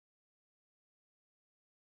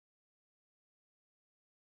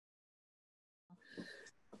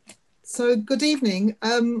So good evening.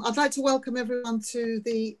 I'd like to welcome everyone to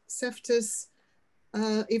the CEFTUS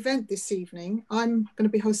event this evening. I'm going to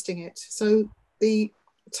be hosting it. So the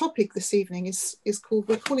topic this evening is called,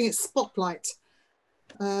 we're calling it Spotlight,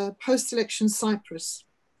 Post-Election Cyprus.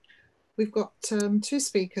 We've got two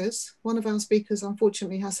speakers. One of our speakers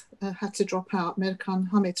unfortunately has had to drop out. Merkan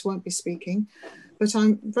Hamit won't be speaking, but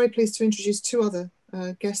I'm very pleased to introduce two other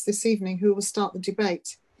guests this evening who will start the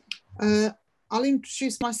debate. I'll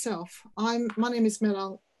introduce myself. My name is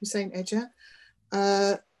Hussein-Ece.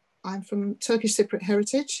 I'm from Turkish Cypriot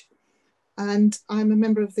heritage, and I'm a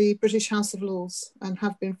member of the British House of Lords and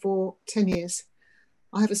have been for 10 years.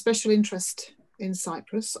 I have a special interest in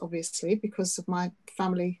Cyprus, obviously, because of my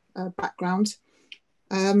family background.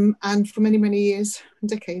 And for many, many years,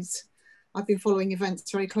 decades, I've been following events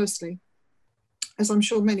very closely, as I'm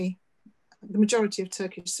sure the majority of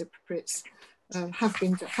Turkish Cypriots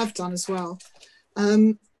have done as well.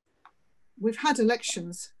 We've had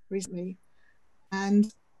elections recently,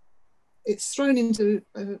 and it's thrown into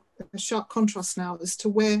a sharp contrast now as to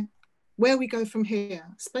where we go from here,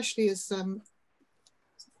 especially as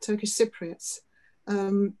Turkish Cypriots.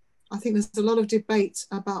 I think there's a lot of debate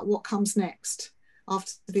about what comes next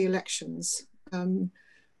after the elections.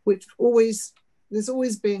 There's always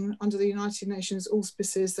been, under the United Nations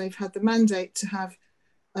auspices, they've had the mandate to have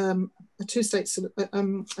a two-state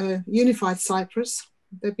unified Cyprus.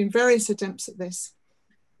 There have been various attempts at this.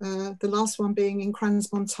 The last one being in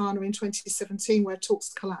Crans-Montana in 2017, where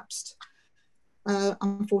talks collapsed,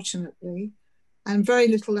 unfortunately, and very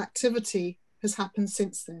little activity has happened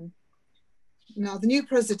since then. Now, the new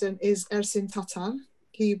president is Ersin.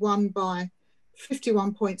 He won by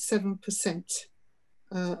 51.7%,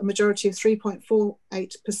 a majority of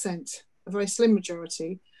 3.48%, a very slim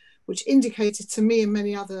majority, which indicated to me and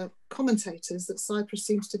many other commentators that Cyprus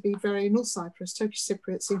seems to be North Cyprus, Turkish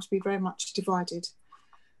Cypriot seems to be very much divided.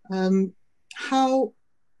 How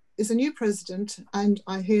is a new president, and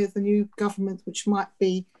I hear the new government, which might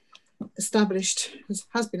be established,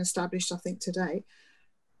 has been established, I think, today,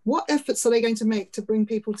 what efforts are they going to make to bring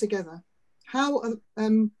people together? How are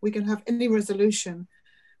we going to have any resolution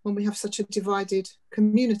when we have such a divided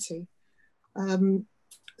community?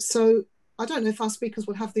 So I don't know if our speakers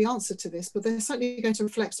will have the answer to this, but they're certainly going to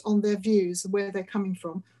reflect on their views and where they're coming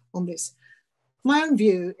from on this. My own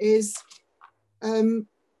view is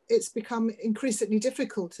it's become increasingly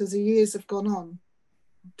difficult as the years have gone on,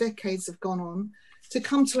 decades have gone on, to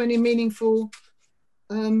come to any meaningful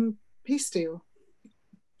peace deal.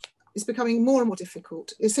 It's becoming more and more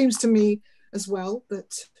difficult. It seems to me as well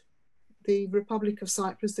that the Republic of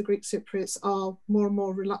Cyprus, the Greek Cypriots, are more and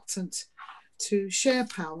more reluctant to share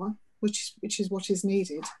power, which is what is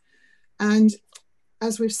needed. And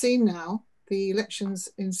as we've seen now, the elections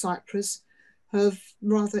in Cyprus have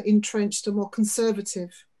rather entrenched a more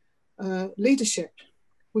conservative leadership,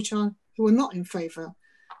 who are not in favour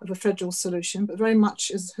of a federal solution, but very much,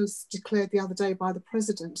 as was declared the other day by the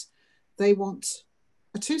president, they want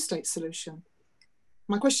a two-state solution.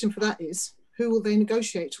 My question for that is, who will they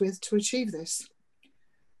negotiate with to achieve this?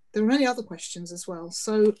 There are many other questions as well.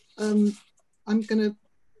 So I'm going to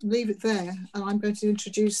leave it there, and I'm going to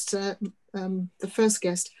introduce the first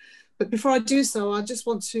guest. But before I do so, I just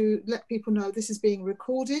want to let people know this is being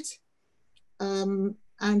recorded, and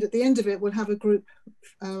at the end of it, we'll have a group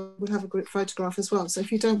photograph as well. So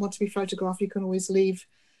if you don't want to be photographed, you can always leave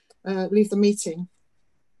the meeting.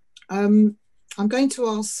 I'm going to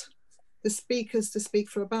ask the speakers to speak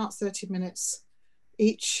for about 30 minutes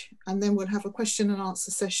each, and then we'll have a question and answer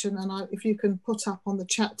session. And if you can put up on the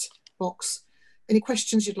chat box any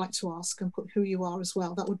questions you'd like to ask and put who you are as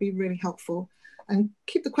well, that would be really helpful. And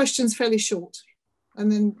keep the questions fairly short,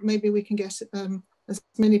 and then maybe we can get as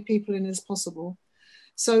many people in as possible.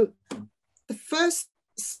 So the first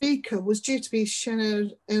speaker was due to be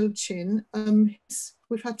Şener Elçil.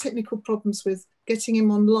 We've had technical problems with getting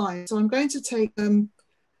him online. So I'm going to take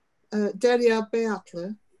Derya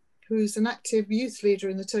Beyatlı, who's an active youth leader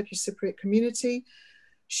in the Turkish Cypriot community.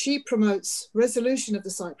 She promotes resolution of the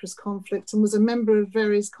Cyprus conflict and was a member of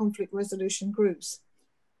various conflict resolution groups.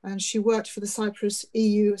 And she worked for the Cyprus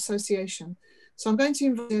EU Association. So I'm going to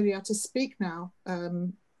invite Derya to speak now,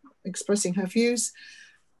 expressing her views.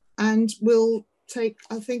 And we'll take,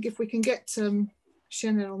 I think if we can get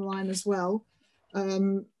Şener online as well,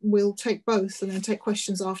 we'll take both and then take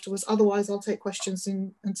questions afterwards. Otherwise, I'll take questions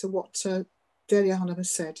into what Derya Hanım has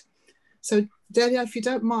said. So Derya, if you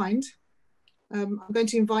don't mind, I'm going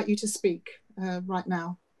to invite you to speak right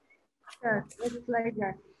now. Sure, with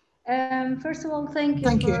pleasure. First of all, thank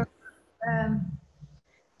you.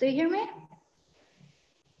 Do you hear me?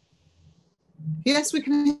 Yes, we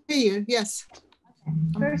can hear you. Yes.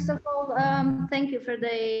 First of all, thank you for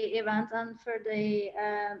the event and for the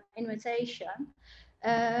invitation.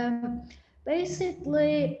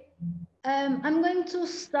 Basically, I'm going to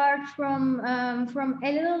start from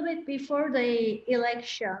a little bit before the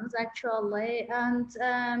elections, actually, and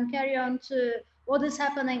carry on to what is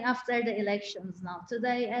happening after the elections now.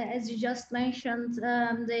 Today, as you just mentioned,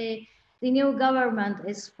 the new government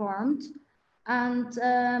is formed. And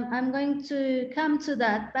I'm going to come to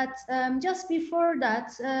that. But just before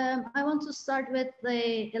that, I want to start with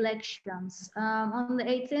the elections. On the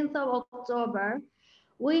 18th of October,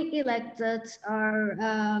 we elected our,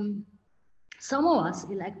 some of us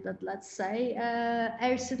elected, let's say,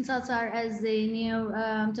 Ersin Tatar as the new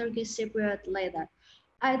Turkish Cypriot leader.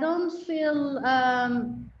 I don't feel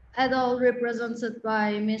at all represented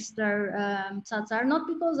by Mr. Tatar, not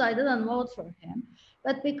because I didn't vote for him,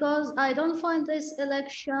 but because I don't find these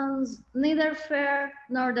elections neither fair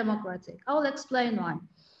nor democratic. I'll explain why.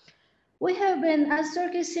 We have been, as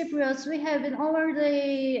Turkish Cypriots, we have been over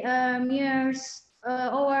the years,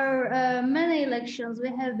 over many elections, we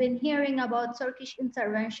have been hearing about Turkish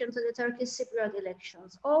intervention to the Turkish Cypriot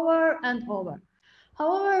elections over and over.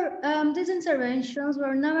 However, these interventions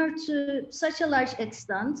were never to such a large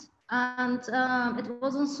extent, and it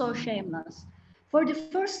wasn't so shameless. For the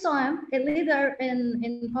first time, a leader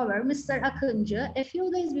in power, Mr. Akıncı, a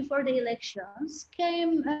few days before the elections,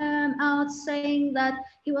 came out saying that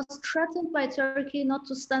he was threatened by Turkey not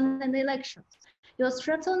to stand in the elections. He was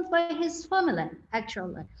threatened by his family,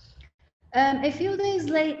 actually. A few days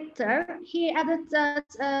later, he added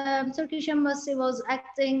that Turkish embassy was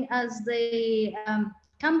acting as the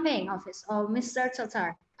campaign office of Mr.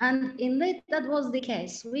 Tatar. And indeed, that was the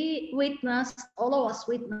case. We witnessed, all of us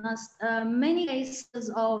witnessed many cases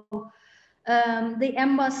of the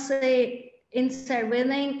embassy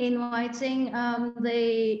intervening, inviting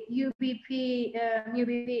the UBP.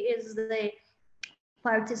 UBP is the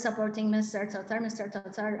party supporting Mr. Tatar. Mr.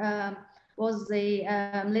 Tatar was the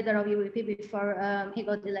leader of UBP before he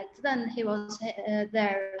got elected, and he was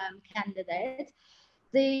their candidate.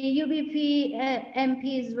 The UBP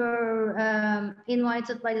MPs were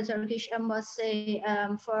invited by the Turkish embassy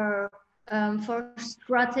for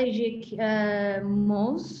strategic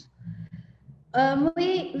moves.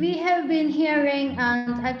 We have been hearing,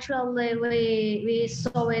 and actually we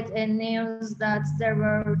saw it in news, that there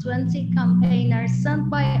were 20 campaigners sent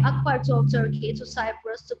by AK Party of Turkey to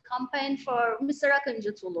Cyprus to campaign for Mr.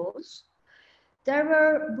 Akıncı to lose. There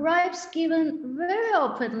were bribes given very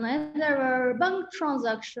openly. There were bank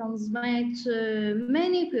transactions made to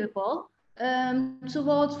many people to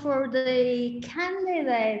vote for the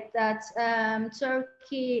candidate that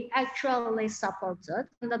Turkey actually supported,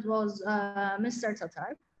 and that was Mr.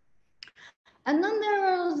 Tatar. And then there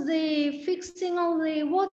was the fixing of the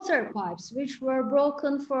water pipes, which were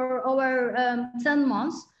broken for over 10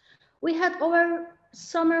 months. We had over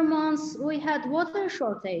summer months, we had water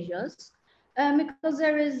shortages. Because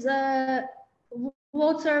there is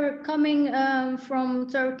water coming from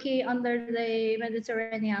Turkey under the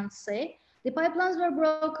Mediterranean Sea. The pipelines were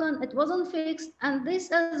broken, it wasn't fixed, and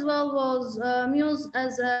this as well was used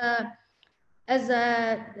as a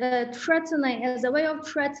threatening, as a way of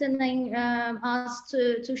threatening us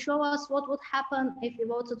to show us what would happen if we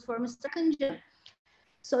voted for Mr. Akıncı.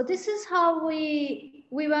 So this is how we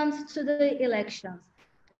went to the elections.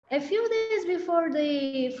 A few days before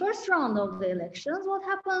the first round of the elections, what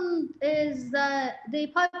happened is that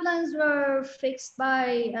the pipelines were fixed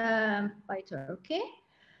by Turkey,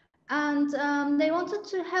 and they wanted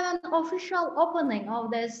to have an official opening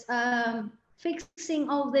of this fixing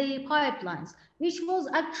of the pipelines, which was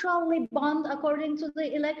actually banned according to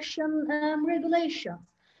the election regulations.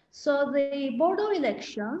 So the Board of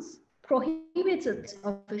Elections prohibited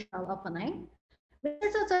official opening.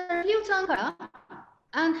 Mr. Tatar flew to Ankara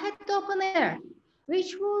and had to open there,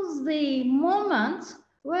 which was the moment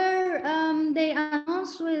where they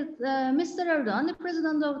announced with Mr. Erdogan, the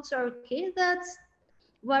president of Turkey, that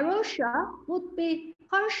Varosha would be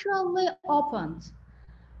partially opened.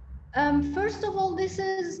 First of all, this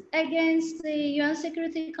is against the UN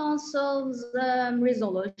Security Council's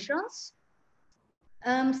resolutions.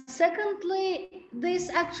 Secondly, this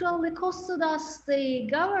actually costed us the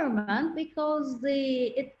government because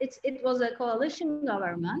it was a coalition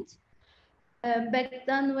government back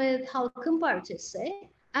then with Halkın Partisi,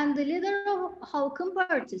 and the leader of Halkın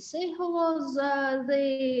Partisi, who was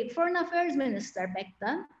the foreign affairs minister back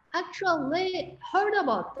then, actually heard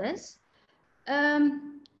about this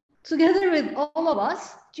together with all of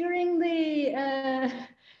us during the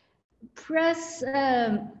press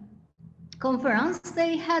conference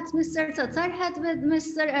they had, Mr. Tatar had with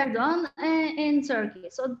Mr. Erdogan in Turkey.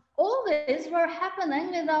 So all this were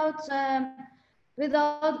happening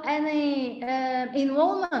without any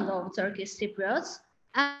involvement of Turkish Cypriots.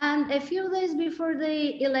 And a few days before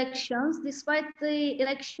the elections, despite the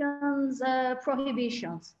elections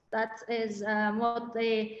prohibitions, that is what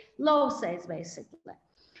the law says basically.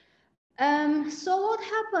 So what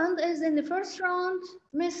happened is in the first round,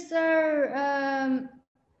 Mr.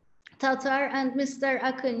 Tatar and Mr.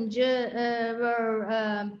 Akıncı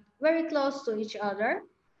were very close to each other.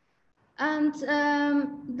 And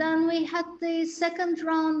then we had the second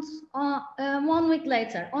round 1 week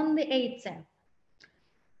later, on the 18th.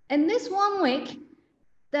 In this 1 week,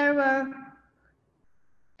 there were,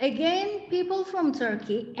 again, people from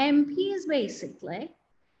Turkey, MPs basically,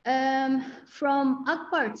 from AK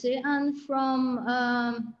Party and from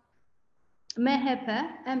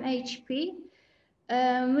MHP,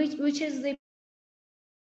 which is the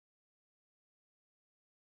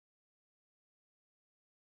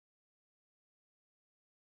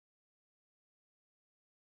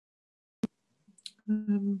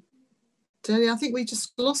Derya, I think we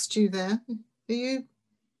just lost you there. Are you?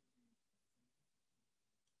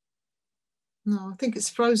 No, I think it's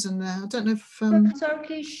frozen there. I don't know if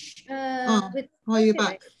Turkish. You're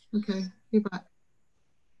back. Okay, you're back.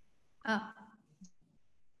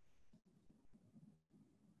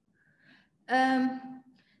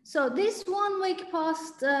 So this 1 week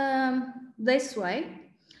passed this way,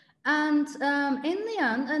 and in the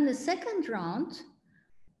end, in the second round,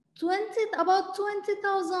 about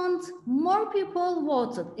 20,000 more people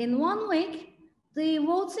voted. In 1 week, the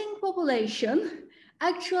voting population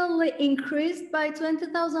actually increased by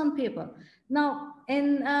 20,000 people. Now,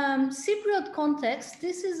 in Cypriot context,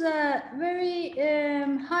 this is a very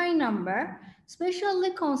high number,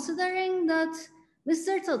 especially considering that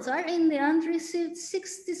Mr. Tatar in the end received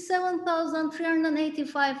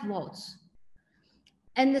 67,385 votes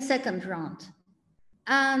in the second round.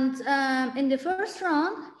 And in the first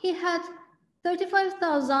round, he had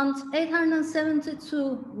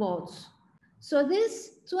 35,872 votes. So these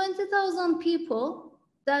 20,000 people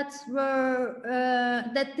that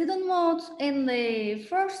didn't vote in the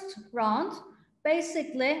first round,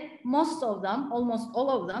 basically most of them, almost all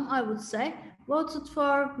of them, I would say, voted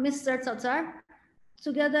for Mr. Tatar,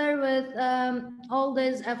 together with all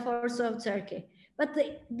these efforts of Turkey. But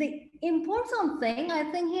the important thing, I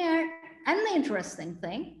think here, and the interesting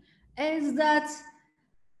thing, is that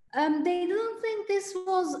they didn't think this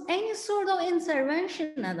was any sort of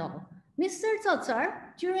intervention at all. Mr.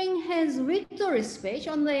 Tatar, during his victory speech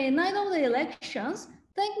on the night of the elections,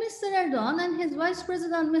 thanked Mr. Erdogan and his Vice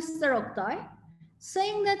President, Mr. Oktay,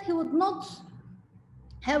 saying that he would not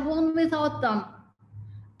have won without them.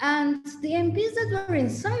 And the MPs that were in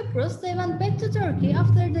Cyprus, they went back to Turkey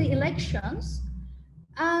after the elections,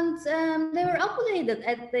 and they were updated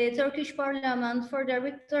at the Turkish parliament for their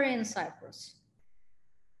victory in Cyprus.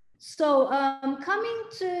 So coming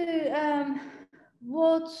to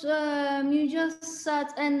what you just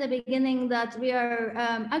said in the beginning, that we are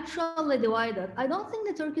actually divided. I don't think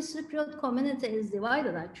the Turkish Cypriot community is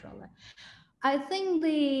divided, actually. I think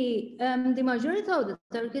the majority of the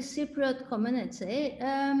Turkish Cypriot community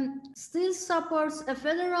still supports a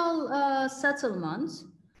federal settlement.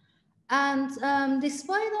 And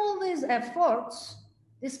despite all these efforts,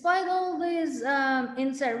 despite all these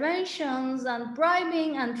interventions and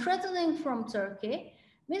bribing and threatening from Turkey,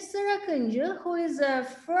 Mr. Akıncı, who is a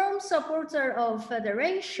firm supporter of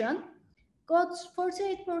federation, got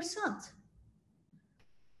 48%.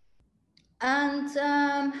 And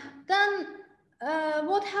then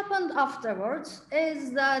what happened afterwards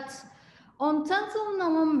is that on 10th of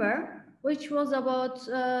November, which was about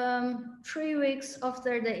 3 weeks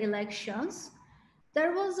after the elections,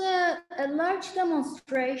 there was a large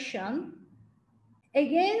demonstration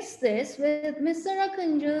against this with Mr.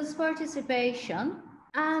 Akıncı's participation.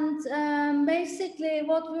 And basically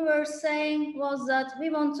what we were saying was that we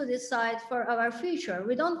want to decide for our future.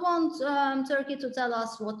 We don't want Turkey to tell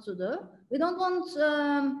us what to do. We don't want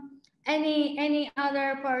any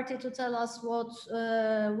other party to tell us what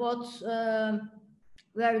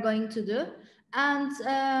we're going to do. And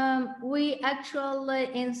we actually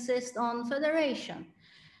insist on federation.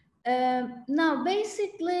 Now,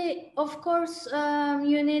 basically, of course,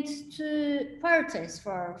 you need 2 parties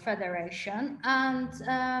for federation. And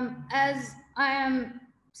as I am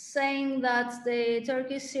saying that the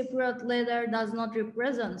Turkish Cypriot leader does not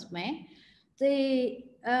represent me, the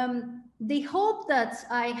hope that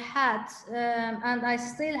I had and I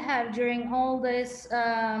still have during all these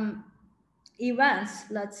events,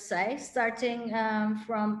 let's say, starting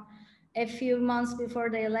from a few months before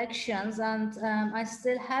the elections, and I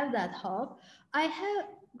still have that hope. I have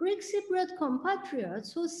Greek Cypriot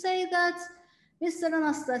compatriots who say that Mr.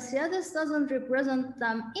 Anastasiades doesn't represent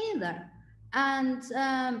them either. And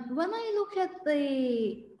when I look at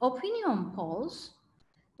the opinion polls,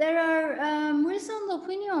 there are recent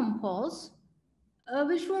opinion polls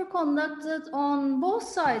which were conducted on both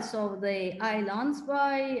sides of the island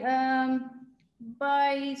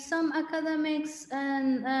by some academics,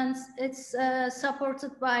 and it's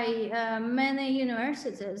supported by many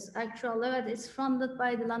universities. Actually, it's funded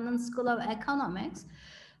by the London School of Economics,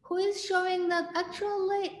 who is showing that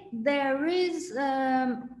actually there is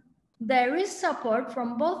support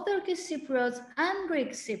from both Turkish Cypriots and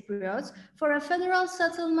Greek Cypriots for a federal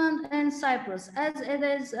settlement in Cyprus, as it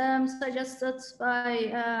is suggested by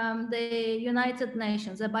the United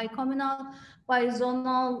Nations, a bicommunal,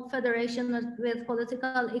 bizonal federation with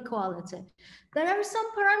political equality. There are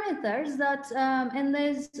some parameters that in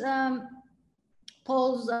these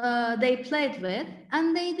polls they played with,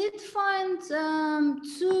 and they did find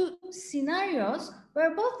two scenarios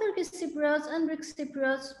where both Turkish Cypriots and Greek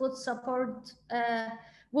Cypriots would support,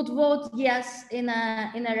 would vote yes in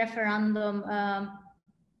a referendum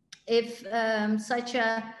if such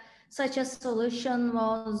a solution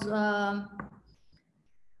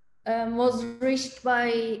was reached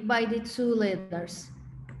by the two leaders.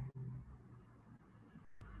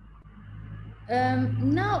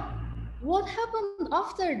 Now, what happened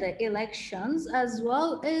after the elections as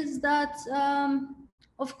well is that,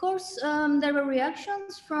 of course, there were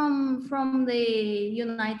reactions from the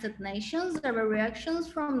United Nations, there were reactions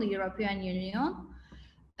from the European Union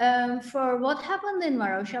for what happened in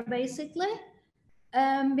Varosha, basically,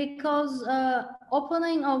 because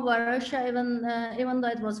opening of Varosha, even though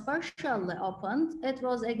it was partially opened, it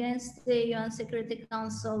was against the UN Security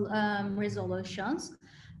Council resolutions.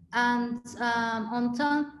 And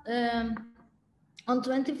on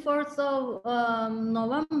 24th of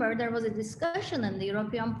November, there was a discussion in the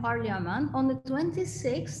European Parliament. On the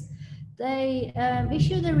 26th, they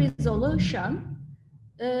issued a resolution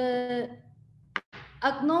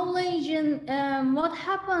acknowledging what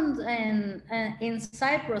happened in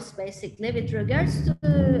Cyprus, basically, with regards to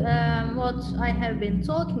what I have been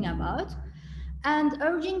talking about, and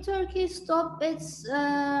urging Turkey stop its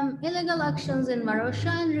illegal actions in Varosha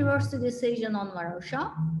and reverse the decision on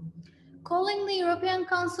Varosha, calling the European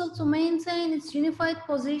Council to maintain its unified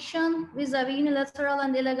position vis-à-vis unilateral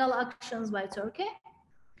and illegal actions by Turkey,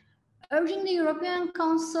 urging the European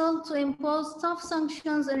Council to impose tough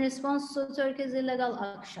sanctions in response to Turkey's illegal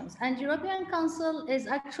actions. And the European Council is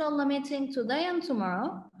actually meeting today and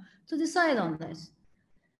tomorrow to decide on this.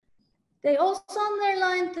 They also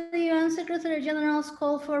underlined the UN Secretary General's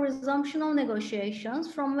call for resumption of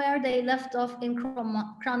negotiations from where they left off in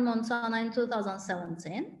Crans-Montana in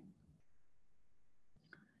 2017.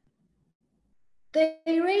 They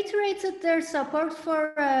reiterated their support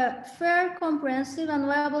for a fair, comprehensive, and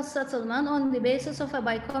viable settlement on the basis of a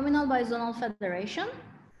bicommunal, bizonal federation.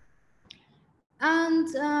 And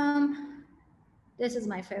this is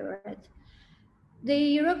my favorite. The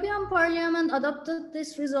European Parliament adopted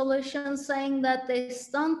this resolution saying that they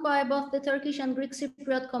stand by both the Turkish and Greek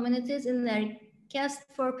Cypriot communities in their quest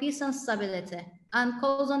for peace and stability, and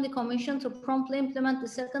calls on the Commission to promptly implement the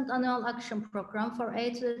second annual action program for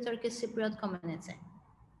aid to the Turkish Cypriot community.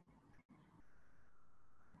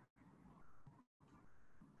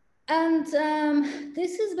 And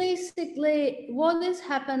this is basically what is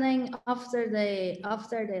happening after the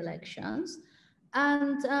elections.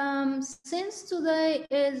 And since today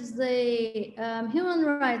is the Human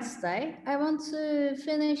Rights Day, I want to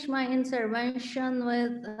finish my intervention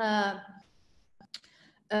with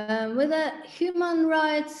a human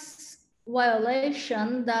rights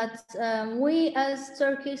violation that we as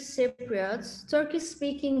Turkish Cypriots,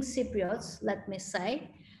 Turkish-speaking Cypriots, let me say,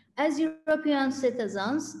 as European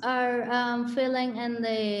citizens are feeling in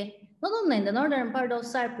the, not only in the northern part of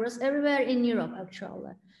Cyprus, everywhere in Europe,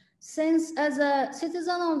 actually. Since as a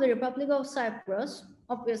citizen of the Republic of Cyprus,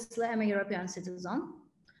 obviously I'm a European citizen,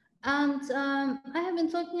 and I have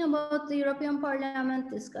been talking about the European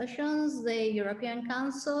Parliament discussions, the European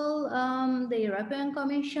Council, the European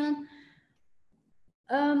Commission.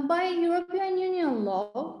 By European Union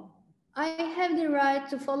law, I have the right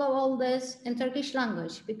to follow all this in Turkish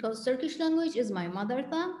language, because Turkish language is my mother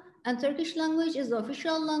tongue, and Turkish language is the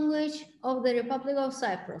official language of the Republic of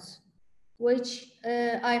Cyprus, which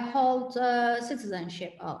I hold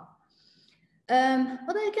citizenship of.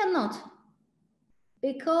 But I cannot,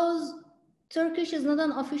 because Turkish is not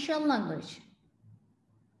an official language.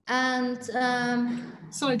 And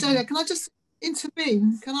sorry, Derya, can I just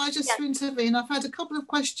intervene? Can I just Yes. intervene? I've had a couple of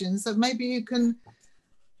questions that maybe you can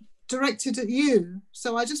direct it at you.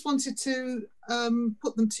 So I just wanted to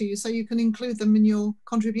put them to you so you can include them in your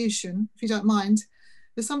contribution, if you don't mind.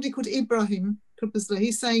 There's somebody called Ibrahim Kupasla.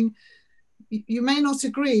 He's saying, you may not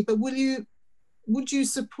agree, but would you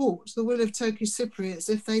support the will of Turkish Cypriots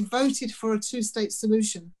if they voted for a two-state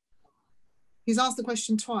solution? He's asked the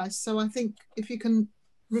question twice, so I think if you can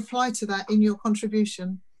reply to that in your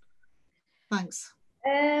contribution. Thanks.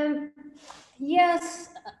 Yes.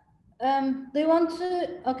 They want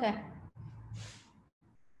to, okay.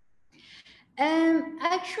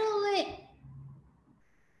 Actually,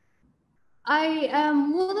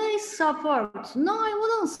 would I support? No, I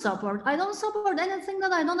wouldn't support. I don't support anything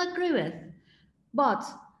that I don't agree with. But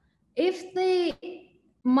if the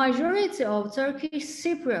majority of Turkish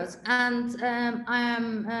Cypriots, and I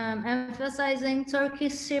am emphasizing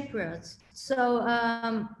Turkish Cypriots, so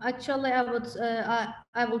actually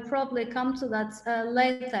I will probably come to that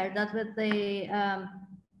later, that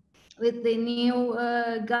with the new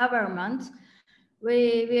government,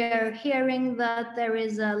 we are hearing that there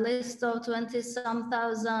is a list of 20-some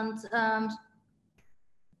thousand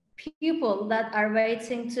people that are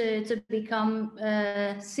waiting to become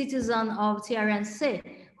citizen of TRNC,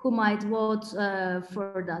 who might vote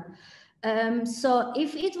for that. So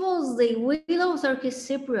if it was the will of Turkish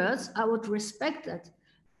Cypriots, I would respect it.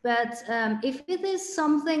 But if it is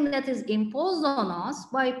something that is imposed on us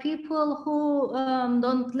by people who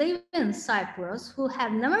don't live in Cyprus, who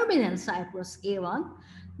have never been in Cyprus even,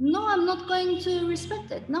 no, I'm not going to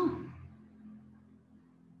respect it, no.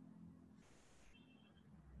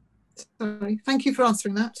 Sorry, thank you for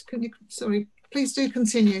answering that. Can you, sorry, please do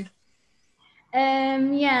continue.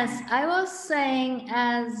 Yes, I was saying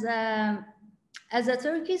as a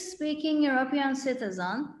Turkish-speaking European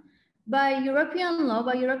citizen, by European law,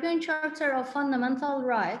 by European Charter of Fundamental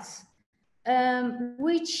Rights,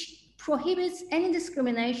 which prohibits any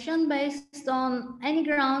discrimination based on any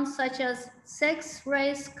grounds such as sex,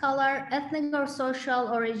 race, color, ethnic or social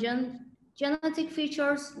origin, genetic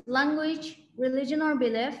features, language, religion or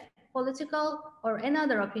belief, political or any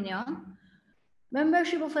other opinion,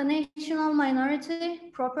 membership of a national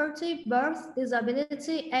minority, property, birth,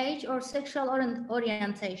 disability, age, or sexual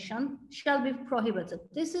orientation shall be prohibited.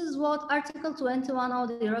 This is what Article 21 of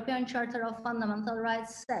the European Charter of Fundamental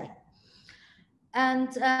Rights say.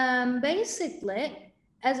 And basically,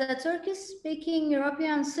 as a Turkish-speaking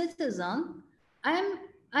European citizen, I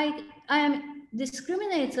am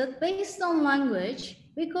discriminated based on language,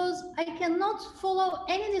 because I cannot follow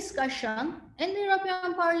any discussion in the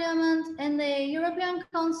European Parliament, in the European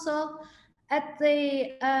Council, at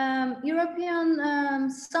the European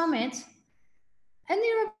Summit, and the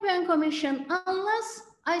European Commission, unless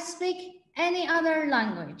I speak any other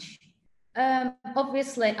language.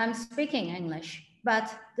 Obviously, I'm speaking English,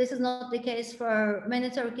 but this is not the case for many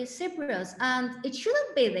Turkish Cypriots, and it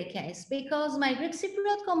shouldn't be the case, because my Greek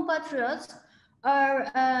Cypriot compatriots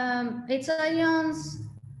are Italians,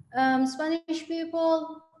 Spanish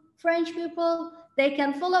people, French people. They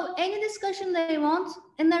can follow any discussion they want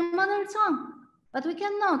in their mother tongue, but we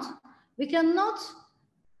cannot. We cannot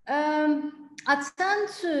attend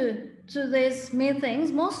to these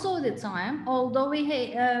meetings most of the time, although we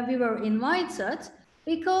were invited,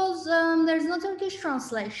 because there's no Turkish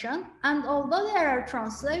translation, and although there are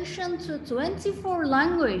translations to 24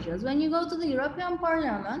 languages, when you go to the European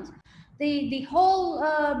Parliament, the whole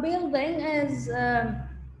building is,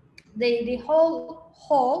 the whole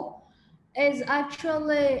hall is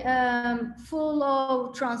actually full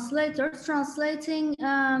of translators translating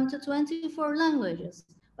to 24 languages,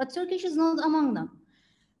 but Turkish is not among them.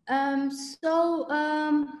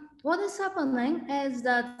 What is happening is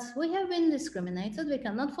that we have been discriminated, we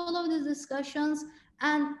cannot follow these discussions,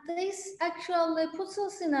 and this actually puts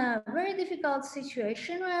us in a very difficult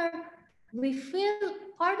situation where we feel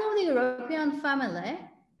part of the European family,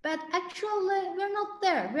 but actually we're not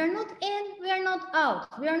there. We're not in, we're not out.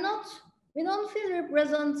 We don't feel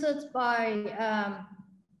represented by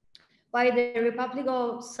the Republic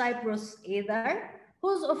of Cyprus either,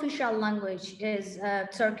 whose official language is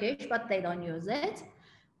Turkish, but they don't use it.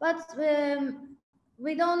 But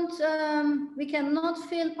we cannot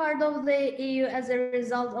feel part of the EU as a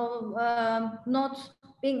result of not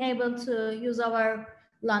being able to use our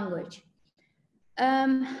language.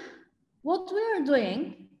 What we are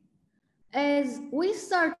doing is we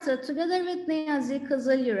started together with Niyazi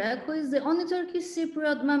Kızılyürek, who is the only Turkish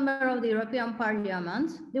Cypriot member of the European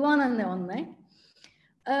Parliament, the one and the only.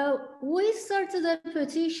 We started a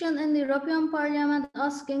petition in the European Parliament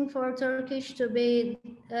asking for Turkish to be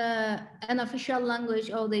an official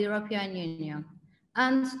language of the European Union.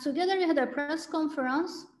 And together we had a press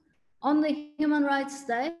conference on the Human Rights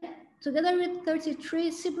Day, together with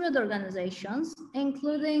 33 Cypriot organizations,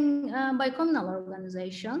 including bi-communal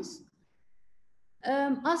organizations,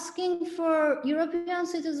 asking for European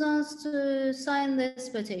citizens to sign this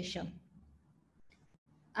petition.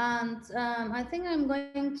 And I think I'm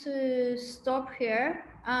going to stop here,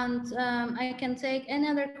 and I can take any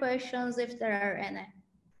other questions if there are any.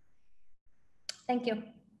 Thank you.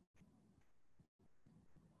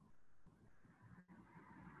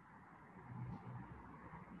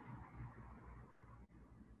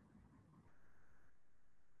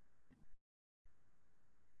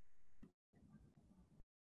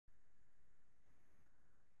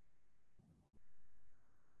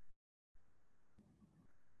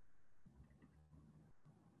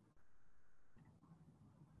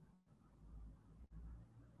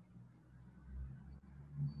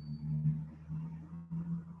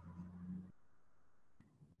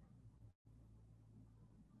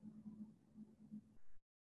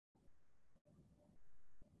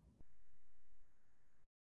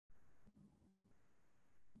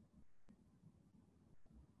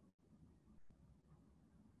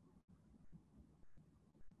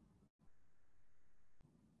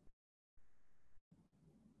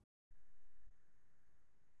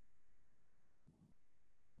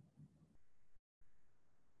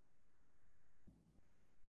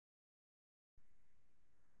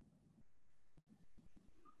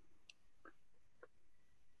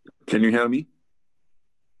 Can you hear me?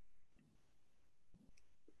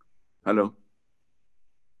 Hello.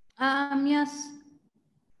 Yes.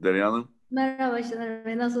 Derya Hanım. Merhaba Şener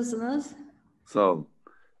Bey, nasılsınız? Sağ olun.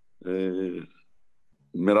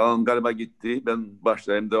 Meral Hanım galiba gitti. Ben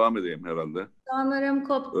başlayayım, devam edeyim herhalde. Sanırım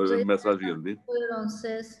koptu. Öyle bir mesaj geldi. Buyurun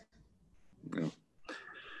siz.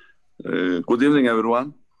 Good evening,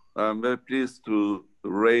 everyone. I'm very pleased to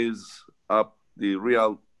raise up the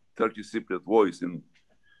real Turkish Cypriot voice in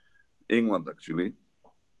England, actually.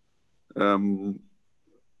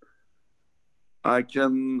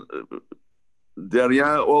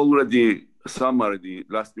 Derya already summarized the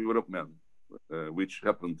last development which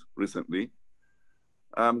happened recently.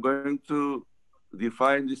 I'm going to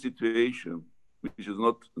define the situation, which is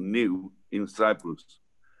not new in Cyprus.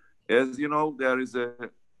 As you know, there is a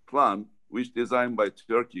plan which designed by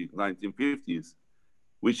Turkey in the 1950s,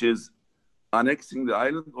 which is annexing the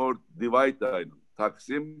island or divide the island,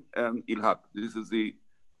 Taksim and İlhak. This is the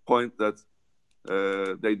point that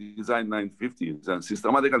they designed in the 1950s, and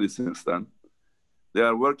systematically since then, they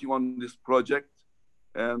are working on this project,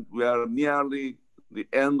 and we are nearly the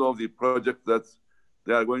end of the project that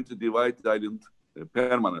they are going to divide the island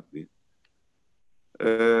permanently.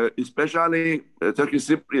 Especially Turkish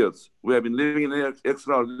Cypriots, we have been living in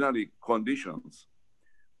extraordinary conditions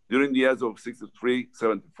during the years of 63,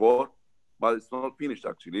 74, but it's not finished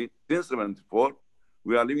actually. Since 74,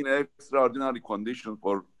 we are living in extraordinary conditions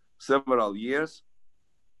for several years.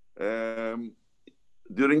 During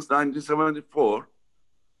 1974,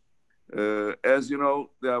 as you know,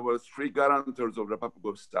 there were 3 guarantors of the Republic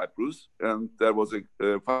of Cyprus, and there was a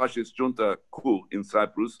fascist junta coup in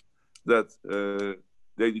Cyprus that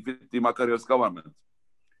they defeated the Makarios government.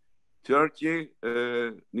 Turkey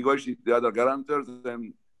negotiated the other guarantors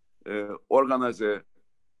and organized a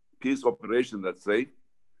peace operation, let's say,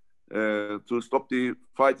 to stop the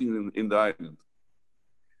fighting in the island.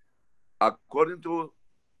 According to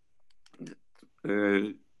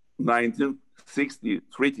 1960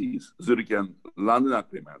 treaties, Zurich and London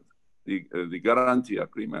Agreement, the guarantee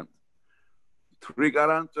agreement, 3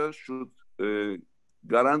 guarantors should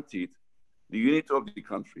guarantee the unity of the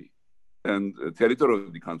country and territory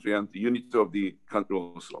of the country and the unity of the country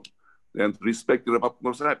also, and respect the Republic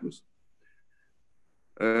of Cyprus.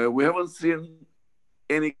 We haven't seen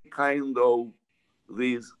any kind of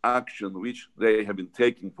these action which they have been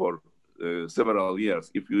taking for several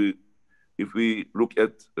years. If we look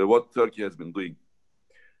at what Turkey has been doing,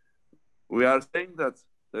 we are saying that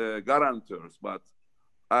guarantors, but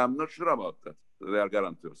I'm not sure about that. They are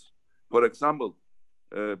guarantors. For example,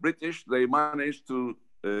 British, they managed to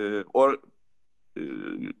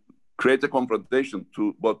create a confrontation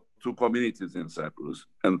to both 2 communities in Cyprus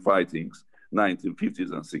and fightings,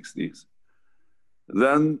 1950s and 60s.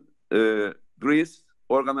 Then Greece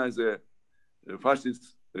organized a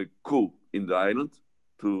fascist coup in the island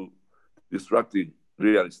to destruct the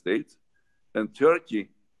real estate, and Turkey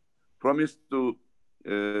promised to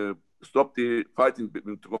stop the fighting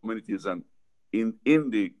between 2 communities and in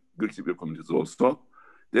the Greek Cypriot communities also,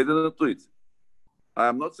 They didn't do it. I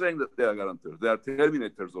am not saying that they are guarantors. They are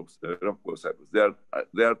terminators of Republic of Cyprus.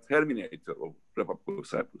 They are terminator of Republic of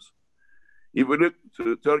Cyprus. If we look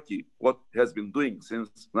to Turkey, what has been doing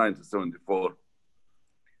since 1974,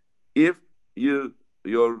 if you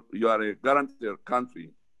are a guarantor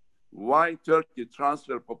country, why Turkey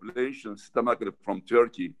transfer population systematically from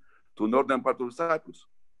Turkey to northern part of Cyprus?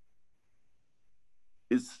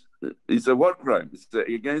 It's a war crime. It's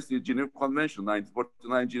against the Geneva Convention,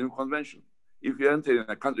 1949 Geneva Convention. If you enter in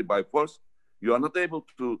a country by force, you are not able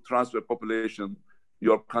to transfer population,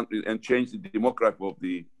 your country, and change the demography of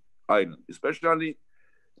the island. Especially,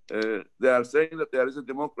 they are saying that there is a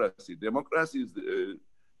democracy. Democracy is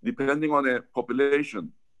depending on a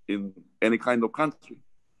population in any kind of country.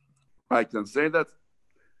 I can say that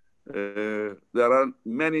there are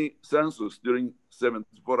many census during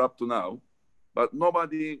 74 up to now, but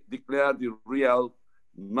nobody declared the real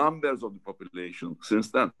numbers of the population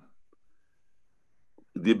since then.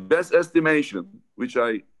 The best estimation, which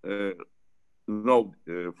I know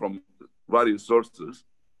from various sources,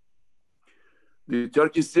 the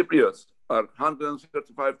Turkish Cypriots are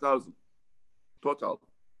 135,000 total.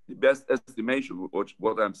 The best estimation, which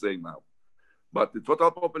what I'm saying now. But the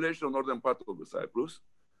total population of northern part of the Cyprus,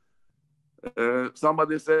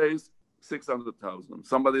 somebody says 600,000,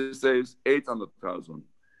 somebody says 800,000.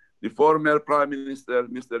 The former Prime Minister,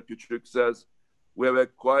 Mr. Küçük, says we have a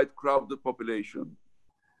quite crowded population.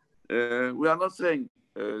 We are not saying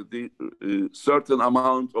the certain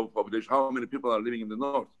amount of population, how many people are living in the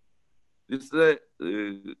north. This is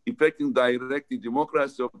affecting directly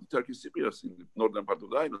democracy of the Turkish Cypriots in the northern part of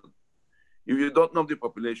the island. If you don't know the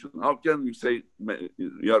population, how can you say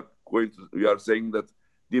you are saying that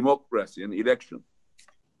democracy and election?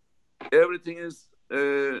 Everything is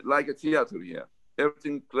like a theater here.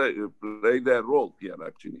 Everything play their role here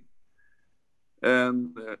actually.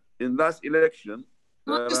 And in last election,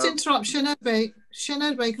 can I just interrupt, Şener Bey?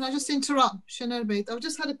 Şener Bey, can I just interrupt, Şener Bey? I've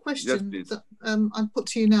just had a question that I put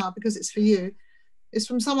to you now because it's for you. It's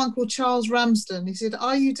from someone called Charles Ramsden. He said,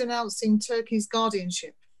 are you denouncing Turkey's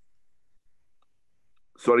guardianship?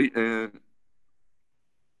 Sorry?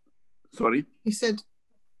 Sorry? He said,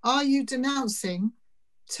 are you denouncing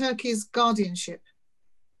Turkey's guardianship?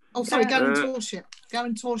 Oh, sorry, guarantorship.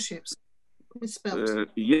 Guarantorships. Misspelled.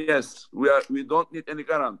 Yes, we don't need any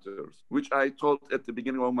guarantors, which I told at the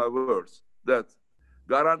beginning of my words, that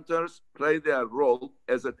guarantors play their role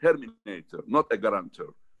as a terminator, not a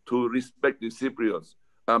guarantor, to respect the Cypriots.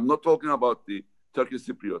 I'm not talking about the Turkish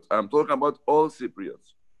Cypriots. I'm talking about all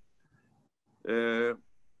Cypriots.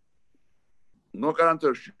 No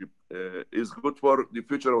guarantorship is good for the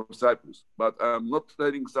future of Cyprus, but I'm not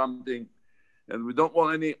telling something. And we don't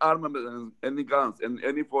want any armament and any guns and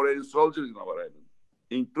any foreign soldiers in our island,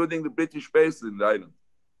 including the British base in the island.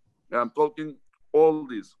 I'm talking all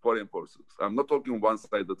these foreign forces. I'm not talking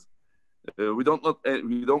one-sided. We don't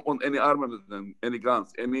want any armament and any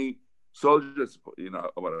guns, any soldiers in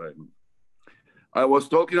our island. I was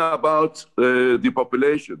talking about the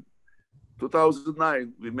population.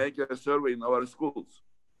 2009, we make a survey in our schools.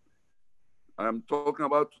 I'm talking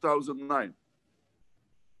about 2009.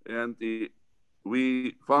 And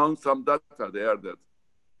we found some data there that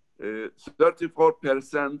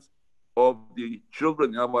 34% of the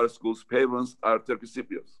children in our schools' parents are Turkish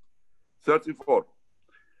Cypriots. 34.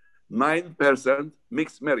 9%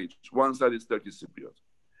 mixed marriage, one side is Turkish Cypriot.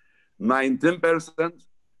 19%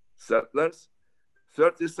 settlers.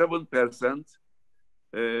 37%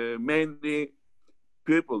 mainly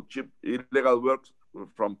people, illegal work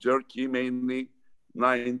from Turkey, mainly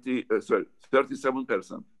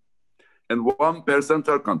 37%. And 1%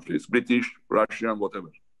 are countries, British, Russian,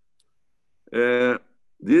 whatever.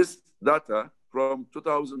 This data from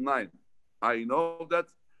 2009, I know that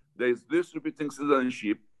there is distributing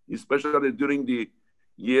citizenship, especially during the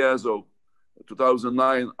years of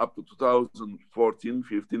 2009 up to 2014,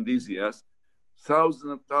 15, these years,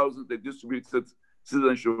 thousands and thousands they distributed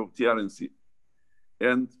citizenship of TRNC.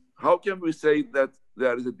 And how can we say that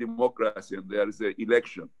there is a democracy and there is an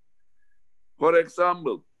election? For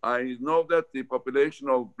example, I know that the population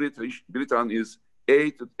of Britain is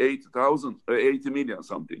 80 million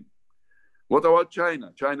something. What about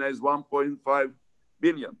China? China is 1.5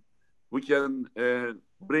 billion. We can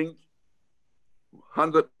bring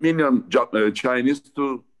 100 million Chinese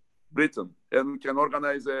to Britain and we can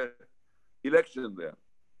organize an election there.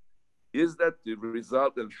 Is that the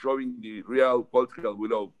result and showing the real political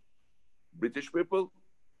will of British people,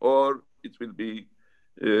 or it will be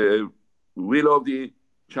will of the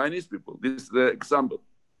Chinese people? This is the example.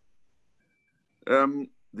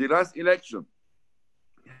 The last election,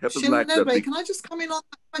 happens like that. Şener, can I just come in on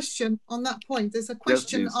that question, on that point? There's a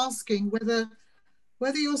question asking whether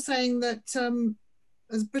you're saying that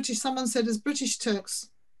as British, someone said, as British Turks,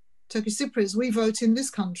 Turkish Cypriots, we vote in this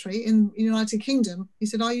country, in the United Kingdom. He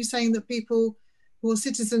said, are you saying that people who are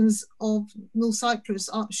citizens of North Cyprus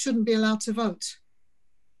shouldn't be allowed to vote?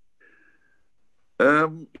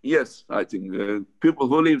 Yes, I think people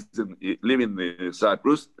who live in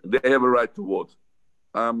Cyprus, they have a right to vote.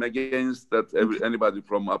 I'm against that anybody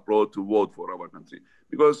from abroad to vote for our country.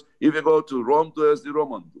 Because if you go to Rome, do as the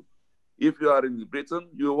Romans do. If you are in Britain,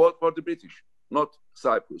 you vote for the British, not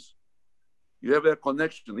Cyprus. You have a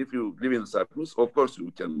connection. If you live in Cyprus, of course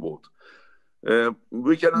you can vote.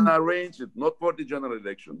 We can arrange it, not for the general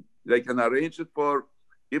election. They can arrange it for,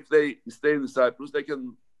 if they stay in Cyprus, they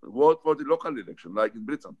can vote for the local election, like in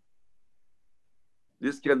Britain.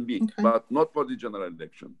 This can be, but not for the general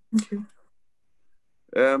election.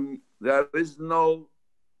 There is no,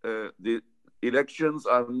 the elections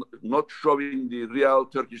are not showing the real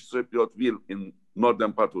Turkish Cypriot will in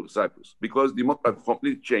northern part of Cyprus, because democracy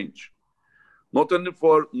completely changed. Not only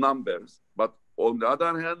for numbers, but on the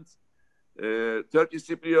other hand, Turkish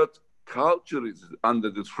Cypriot culture is under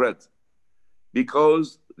the threat,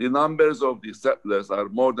 because the numbers of the settlers are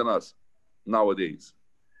more than us nowadays.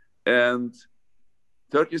 And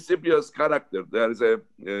Turkish Cypriot's character, there is a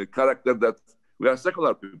character that we are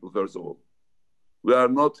secular people, first of all. We are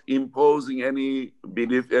not imposing any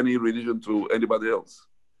belief, any religion to anybody else.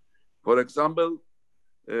 For example,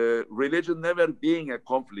 religion never being a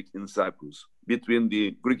conflict in Cyprus between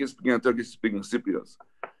the Greek-speaking and Turkish-speaking Cypriots.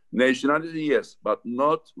 Nationality, yes, but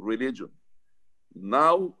not religion.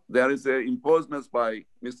 Now there is an imposement by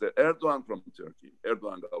Mr. Erdogan from Turkey,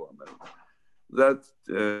 Erdogan government, that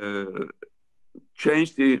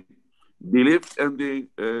changed the belief and the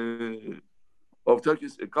of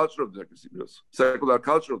Turkish culture of the Turkish Cypriots, secular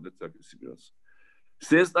culture of the Turkish Cypriots.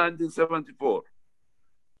 Since 1974,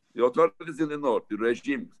 the authorities in the north, the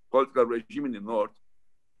regime, political regime in the north,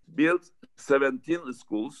 built 17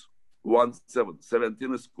 schools,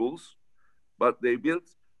 17 schools, but they built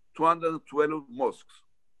 212 mosques.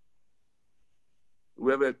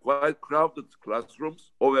 We have a quite crowded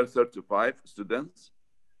classrooms, over 35 students,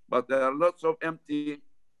 but there are lots of empty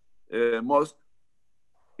mosques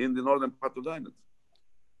in the northern part of the island.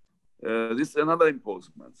 This is another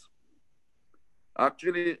imposement.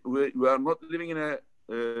 Actually, we are not living in a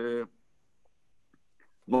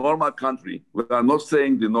normal country. We are not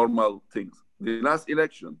saying the normal things. The last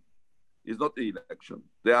election is not the election.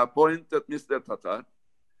 They appointed Mr. Tatar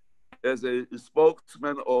as a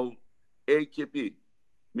spokesman of AKP,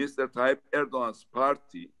 Mr. Tayyip Erdogan's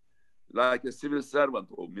party, like a civil servant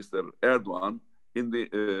of Mr. Erdogan. In the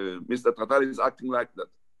Mr. Tatar is acting like that.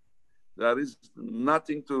 There is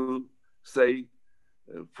nothing to say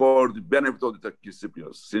for the benefit of the Turkish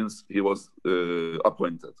Cypriots since he was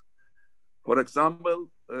appointed. For example,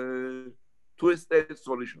 two-state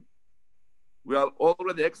solution. We are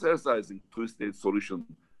already exercising two-state solution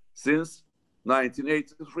since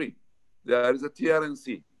 1983. There is a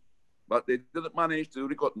TRNC, but they didn't manage to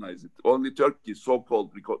recognize it. Only Turkey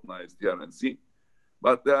so-called recognized TRNC,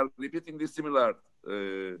 but they are repeating the similar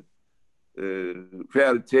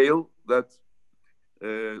fairy tale that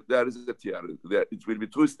there is a TRNC, it will be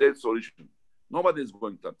two-state solution. Nobody is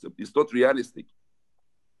going to accept. It's not realistic.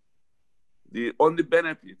 The only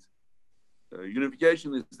benefit,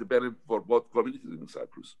 unification is the benefit for both communities in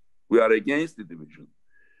Cyprus. We are against the division.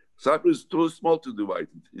 Cyprus is too small to divide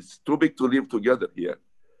it. It's too big to live together here.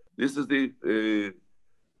 This is the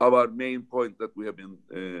our main point that we have been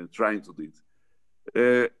trying to do.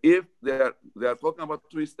 If they are talking about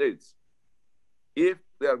two states, if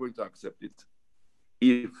they are going to accept it,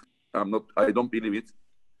 if I don't believe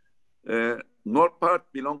it, north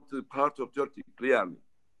part belongs to the part of Turkey clearly,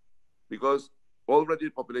 because already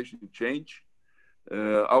population change,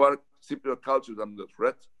 our Cypriot culture is under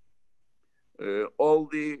threat. All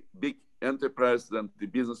the big enterprises and the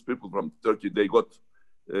business people from Turkey, they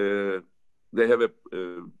have a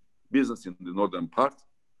business in the northern part,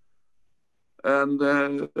 and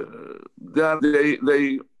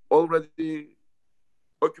they already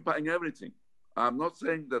occupying everything. I'm not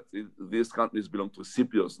saying that these countries belong to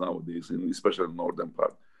Cypriots nowadays, especially the northern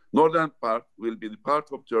part. Northern part will be the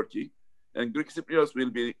part of Turkey, and Greek Cypriots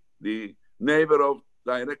will be the neighbor of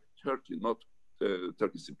direct Turkey, not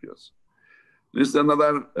Turkish Cypriots. This is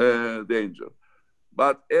another danger.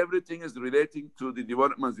 But everything is relating to the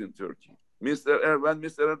developments in Turkey. When Mr.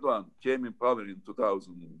 Erdogan came in power in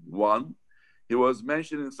 2001, he was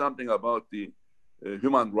mentioning something about the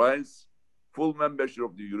human rights, full membership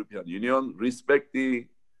of the European Union, respect the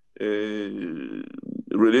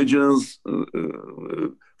religions,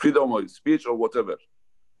 freedom of speech, or whatever.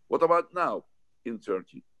 What about now in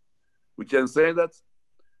Turkey? We can say that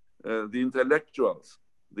the intellectuals,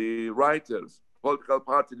 the writers, political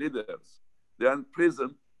party leaders, they are in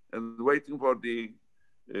prison and waiting for the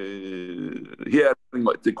hearing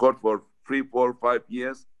at the court for 3, 4, 5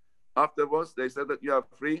 years. Afterwards, they said that you are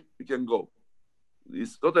free, you can go.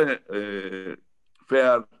 It's not a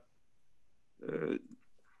fair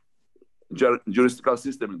juridical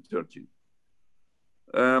system in Turkey.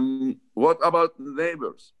 What about the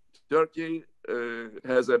neighbors? Turkey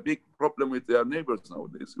has a big problem with their neighbors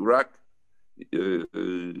nowadays. Iraq,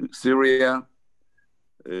 Syria,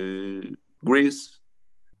 Greece,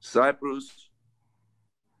 Cyprus.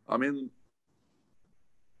 I mean,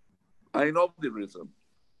 I know the reason.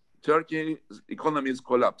 Turkey's economy is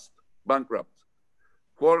collapsed, bankrupt.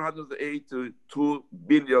 482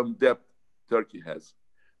 billion debt Turkey has.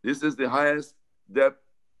 This is the highest debt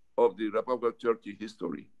of the Republic of Turkey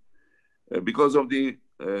history because of the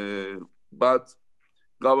bad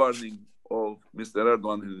governing of Mr.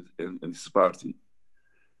 Erdogan and his party.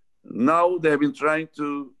 Now they have been trying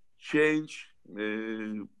to change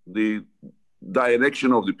the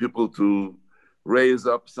direction of the people to raise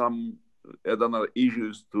up some other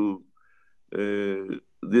issues to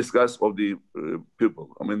discuss of the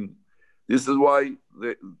people. I mean, this is why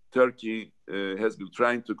Turkey has been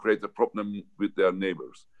trying to create a problem with their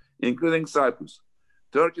neighbors, including Cyprus.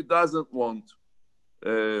 Turkey doesn't want,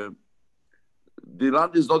 the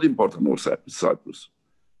land is not important for Cyprus.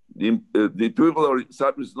 The people of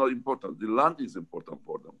Cyprus is not important. The land is important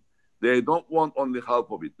for them. They don't want only half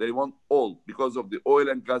of it. They want all because of the oil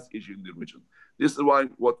and gas issue in the region. This is why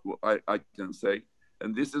what I can say.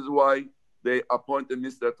 And this is why they appointed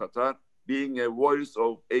Mr. Tatar, being a voice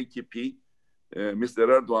of AKP, Mr.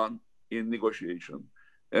 Erdogan, in negotiation.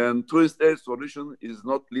 And two-state solution is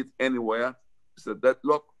not lead anywhere. It's a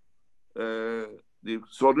deadlock. The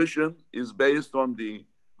solution is based on the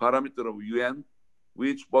parameter of UN,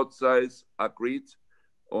 which both sides agreed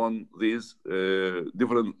on these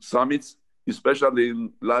different summits, especially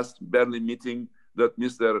in last Berlin meeting that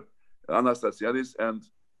Mr. Anastasiadis and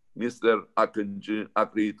Mr. Akıncı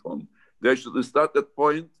agreed on. They should start that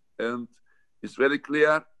point, and it's very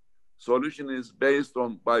clear. Solution is based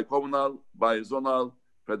on bicommunal, bizonal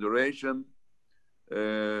federation,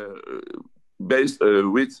 based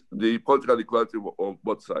with the political equality of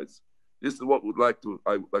both sides. This is what I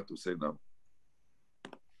would like to say now.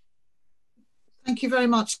 Thank you very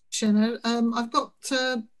much, Şener. I've got,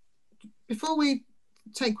 before we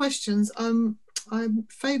take questions,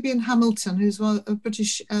 Fabian Hamilton, who's a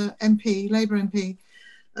British MP, Labour MP,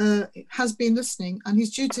 has been listening, and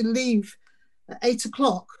he's due to leave at 8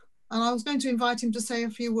 o'clock. And I was going to invite him to say a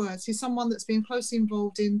few words. He's someone that's been closely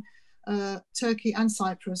involved in Turkey and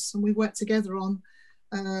Cyprus, and we've worked together on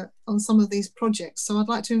some of these projects. So I'd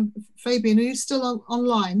like to, Fabian, are you still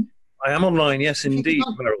online? I am online, yes, indeed,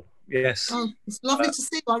 Meryl. Yes. Oh, it's lovely to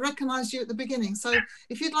see you. I recognised you at the beginning. So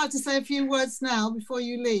if you'd like to say a few words now before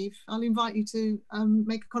you leave, I'll invite you to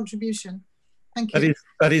make a contribution. Thank you.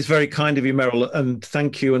 That is very kind of you, Meryl, and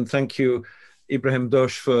thank you, Ibrahim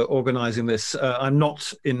Dosh, for organising this. I'm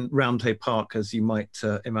not in Roundhay Park, as you might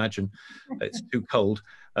imagine. It's too cold,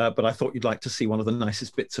 but I thought you'd like to see one of the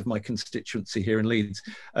nicest bits of my constituency here in Leeds.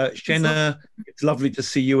 Şener, it's lovely to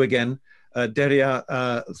see you again.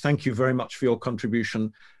 Derya, thank you very much for your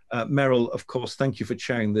contribution. Meryl, of course, thank you for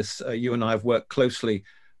sharing this. You and I have worked closely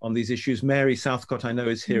on these issues. Mary Southcott, I know,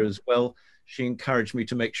 is here as well. She encouraged me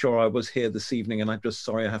to make sure I was here this evening, and I'm just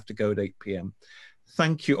sorry I have to go at 8 p.m.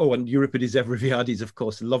 Thank you. Oh, and Euripides Evriviadis, of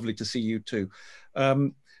course, lovely to see you too.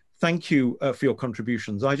 Thank you for your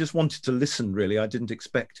contributions. I just wanted to listen, really. I didn't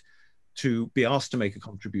expect to be asked to make a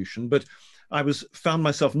contribution, but I found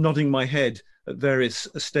myself nodding my head at various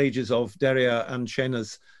stages of Derya and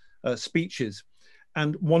Şener's speeches.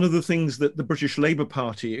 And one of the things that the British Labour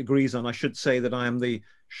Party agrees on, I should say that I am the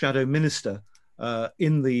shadow minister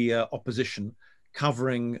in the opposition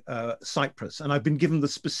covering Cyprus. And I've been given the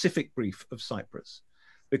specific brief of Cyprus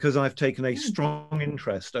because I've taken a strong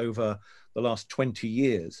interest over the last 20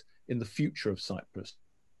 years in the future of Cyprus.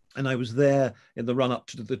 And I was there in the run-up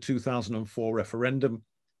to the 2004 referendum,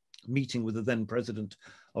 meeting with the then president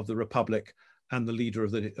of the Republic and the leader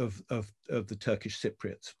of the Turkish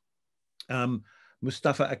Cypriots.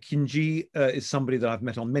 Mustafa Akinci is somebody that I've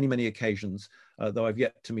met on many, many occasions, though I've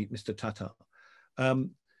yet to meet Mr. Tatar.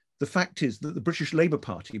 The fact is that the British Labour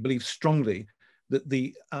Party believes strongly that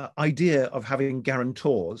the idea of having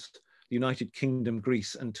guarantors, the United Kingdom,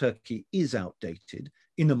 Greece and Turkey, is outdated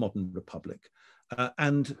in a modern republic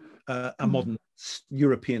and a modern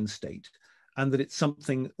European state. and that it's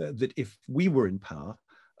something that if we were in power,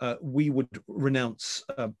 we would renounce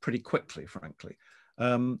pretty quickly, frankly,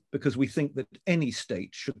 because we think that any state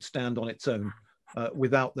should stand on its own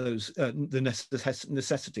without the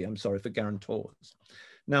necessity, for guarantors.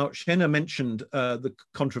 Now, Şener mentioned the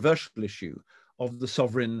controversial issue of the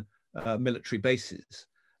sovereign military bases,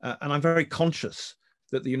 and I'm very conscious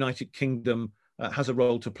that the United Kingdom has a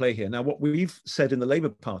role to play here. Now, what we've said in the Labour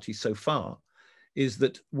Party so far is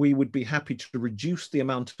that we would be happy to reduce the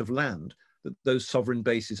amount of land that those sovereign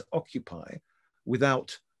bases occupy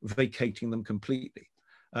without vacating them completely.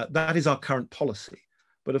 That is our current policy.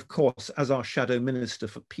 But of course, as our shadow minister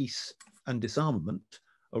for peace and disarmament,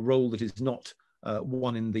 a role that is not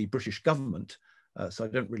one in the British government, so I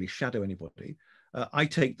don't really shadow anybody, I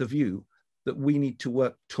take the view that we need to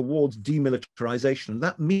work towards demilitarization. And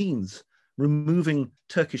that means removing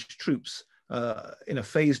Turkish troops in a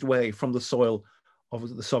phased way from the soil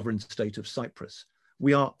of the sovereign state of Cyprus.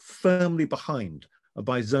 We are firmly behind a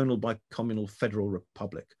bizonal, bicommunal federal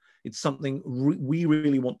republic. It's something we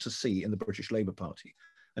really want to see in the British Labour Party.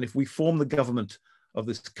 And if we form the government of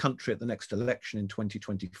this country at the next election in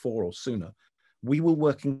 2024 or sooner, we will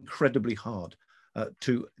work incredibly hard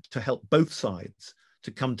to help both sides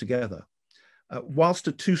to come together. Whilst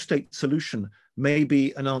a two-state solution may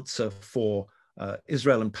be an answer for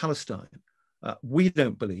Israel and Palestine, we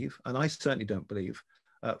don't believe, and I certainly don't believe,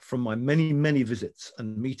 from my many, many visits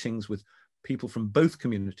and meetings with people from both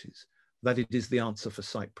communities, that it is the answer for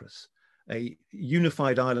Cyprus. A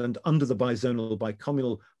unified island under the bizonal,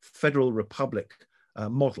 bicommunal federal republic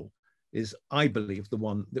model is, I believe, the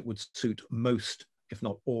one that would suit most, if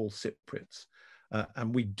not all, Cypriots.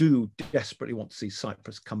 And we do desperately want to see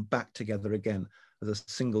Cyprus come back together again as a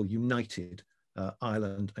single united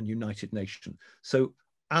island and united nation. So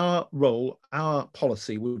our role, our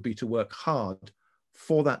policy would be to work hard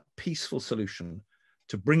for that peaceful solution,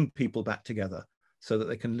 to bring people back together so that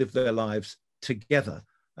they can live their lives together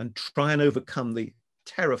and try and overcome the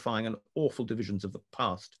terrifying and awful divisions of the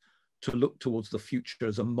past, to look towards the future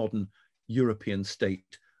as a modern European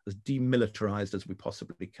state, as demilitarized as we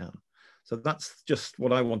possibly can. So that's just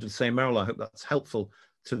what I wanted to say, Meryl. I hope that's helpful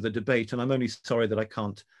to the debate. And I'm only sorry that I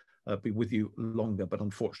can't be with you longer, but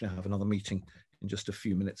unfortunately I have another meeting in just a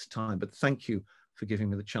few minutes' time. But thank you for giving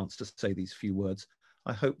me the chance to say these few words.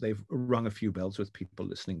 I hope they've rung a few bells with people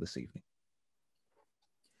listening this evening.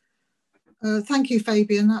 Thank you,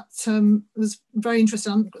 Fabian. That was very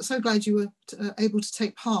interesting. I'm so glad you were able to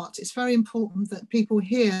take part. It's very important that people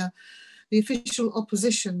hear the official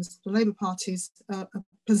opposition's, the Labour Party's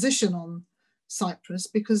position on Cyprus,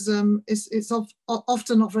 because it's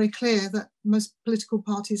often not very clear that most political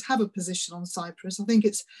parties have a position on Cyprus. I think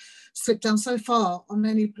it's slipped down so far on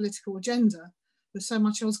any political agenda. There's so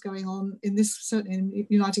much else going on in this, certainly in the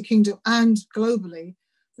United Kingdom and globally,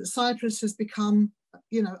 that Cyprus has become,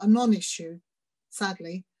 you know, a non-issue,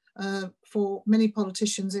 sadly, for many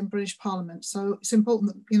politicians in British Parliament. So it's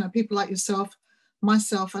important that, you know, people like yourself,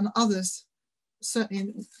 myself and others,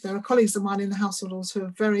 certainly there are colleagues of mine in the House of Lords who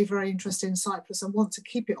are very, very interested in Cyprus and want to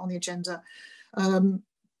keep it on the agenda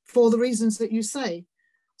for the reasons that you say,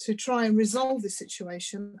 to try and resolve this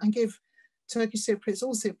situation and give Turkish Cypriots,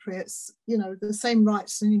 all Cypriots, you know, the same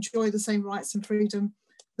rights and enjoy the same rights and freedom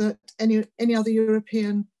that any other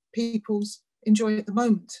European peoples enjoy at the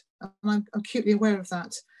moment. And I'm acutely aware of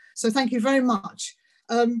that. So thank you very much.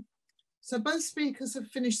 So both speakers have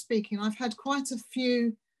finished speaking. I've had quite a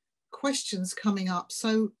few questions coming up.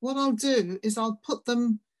 So what I'll do is I'll put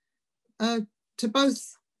them to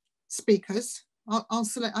both speakers. I'll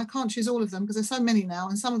select, I can't choose all of them because there's so many now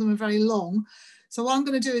and some of them are very long. So what I'm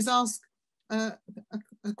going to do is ask a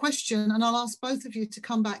question and I'll ask both of you to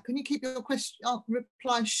come back. Can you keep your question,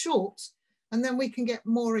 reply short, and then we can get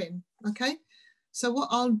more in, okay? So what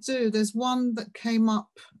I'll do, there's one that came up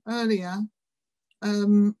earlier,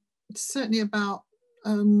 certainly about,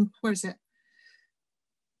 where is it?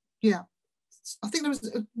 Yeah, I think there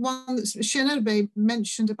was one that Şener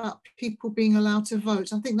mentioned about people being allowed to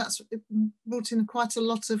vote. I think that's brought in quite a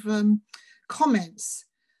lot of comments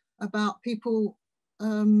about people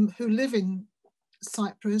who live in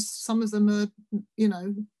Cyprus. Some of them are, you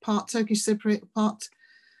know, part Turkish Cypriot, part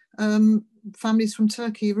families from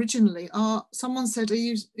Turkey originally. Someone said, are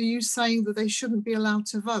you saying that they shouldn't be allowed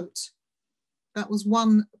to vote? That was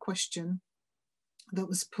one question that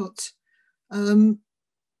was put.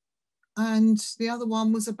 And the other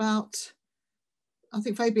one was about, I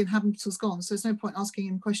think Fabian Habams was gone, so there's no point asking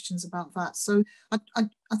him questions about that. So I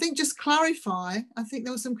think just clarify, I think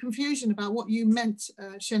there was some confusion about what you meant,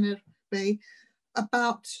 Şener Bey,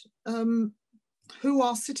 about who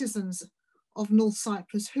are citizens of North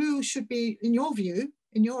Cyprus, who should be, in your view,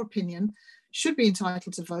 in your opinion, should be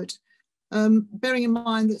entitled to vote, bearing in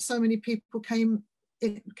mind that so many people came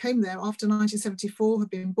there after 1974, have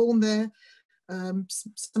been born there,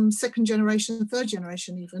 some second generation, third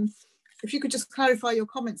generation even. If you could just clarify your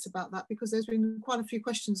comments about that, because there's been quite a few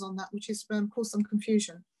questions on that, which has caused some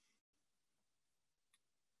confusion.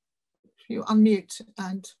 If you unmute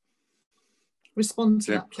and respond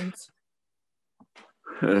to that, please.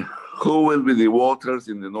 Who will be the voters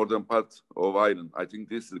in the northern part of Ireland? I think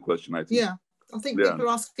this is the question. I think. Yeah, I think people are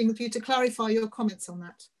asking you to clarify your comments on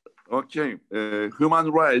that. Okay,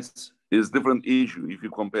 human rights is a different issue if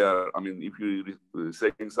you compare. I mean, if you're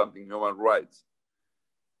saying something human rights.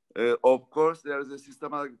 Of course, there is a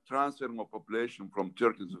systematic transfer of population from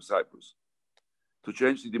Turkey to Cyprus to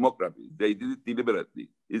change the demography. They did it deliberately.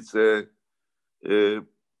 It's a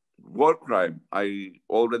war crime. I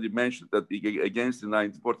already mentioned that against the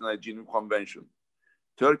 1949 Geneva Convention.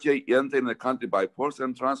 Turkey entered the country by force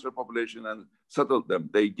and transfer population and settled them.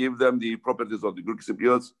 They give them the properties of the Greek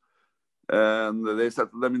Cypriots and they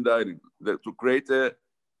settled them in the island to create a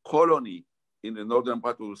colony in the northern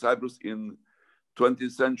part of Cyprus in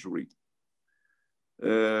 20th century.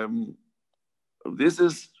 This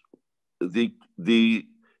is the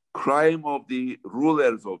crime of the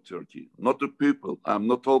rulers of Turkey, not the people. I'm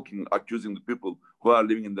not accusing the people who are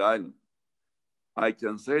living in the island. I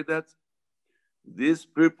can say that these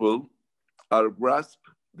people are grasp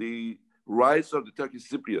the rights of the Turkish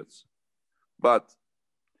Cypriots, but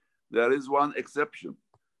there is one exception.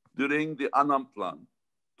 During the Annan Plan,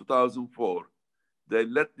 2004, they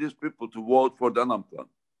let these people to vote for the Annan Plan.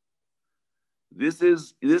 This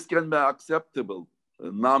can be acceptable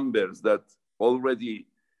numbers that already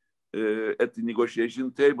at the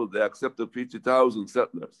negotiation table, they accepted 50,000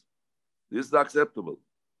 settlers. This is acceptable.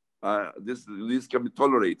 This can be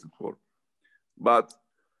tolerated for. But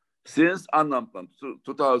since Annan Plan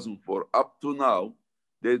 2004 up to now,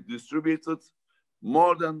 they distributed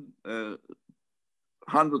more than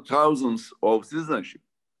 100,000 of citizenship.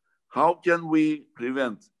 How can we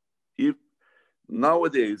prevent if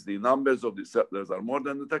nowadays the numbers of the settlers are more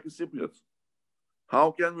than the Turkish Cypriots?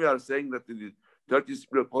 How can we are saying that the Turkish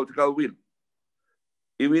Cypriot political will,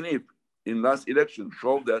 even if in last election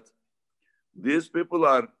showed that these people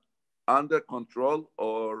are under control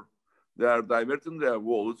or they are diverting their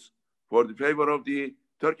votes for the favor of the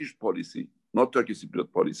Turkish policy, not Turkish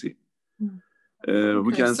Cypriot policy. Okay,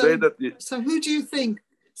 we can say that. So who do you think?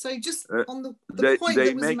 So just on the point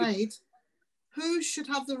that was made, who should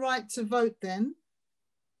have the right to vote then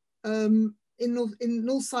in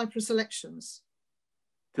North Cyprus elections?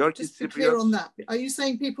 Just to be clear on that. Are you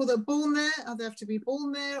saying people that are born there? Are they have to be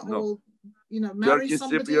born there, no. or marry Turkish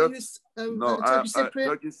somebody who's Turkish Cypriot?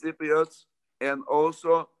 Turkish Cypriots, and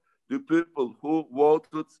also the people who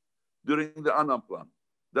voted during the Annan Plan.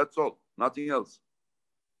 That's all. Nothing else.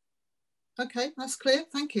 Okay, that's clear.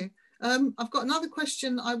 Thank you. I've got another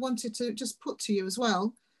question I wanted to just put to you as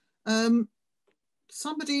well.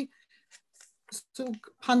 Somebody, so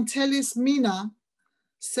Pantelis Mina,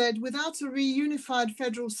 said, without a reunified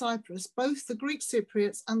federal Cyprus, both the Greek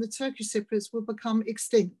Cypriots and the Turkish Cypriots will become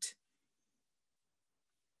extinct.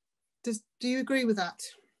 Do you agree with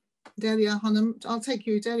that? Derya Hanım, I'll take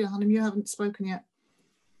you. Derya Hanım, you haven't spoken yet.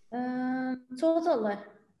 Totally.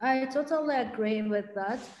 I totally agree with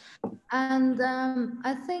that. And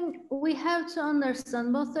I think we have to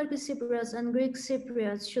understand, both Turkish Cypriots and Greek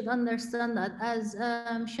Cypriots should understand that, as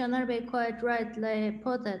Şener Bey quite rightly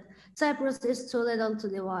put it, Cyprus is too little to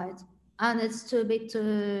divide and it's too big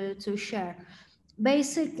to share.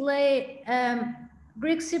 Basically,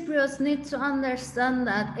 Greek Cypriots need to understand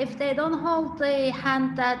that if they don't hold the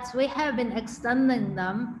hand that we have been extending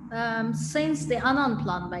them since the Annan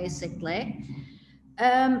Plan, basically,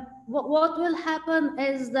 what will happen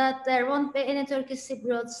is that there won't be any Turkish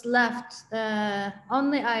Cypriots left on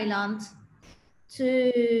the island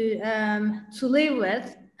to live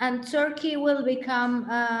with, and Turkey will become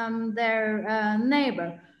their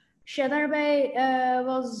neighbor. Şener Bey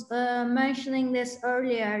was mentioning this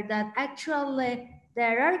earlier, that actually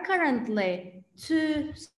there are currently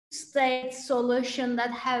two-state solutions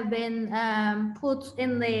that have been put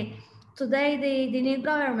in the. Today, the new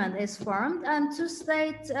government is formed, and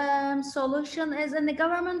two-state solution is in the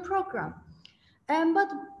government program.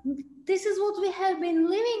 But this is what we have been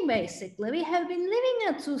living, basically. We have been living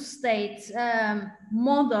a two-state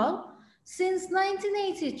model since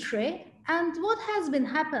 1983. And what has been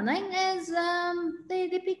happening is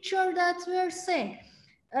the picture that we're seeing.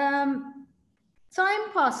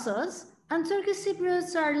 Time passes, and Turkish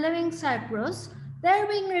Cypriots are leaving Cyprus they're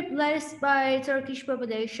being replaced by Turkish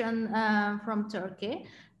population from Turkey.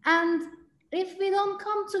 And if we don't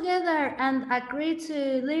come together and agree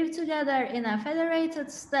to live together in a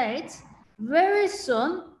federated state, very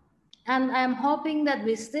soon, and I'm hoping that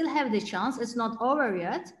we still have the chance, it's not over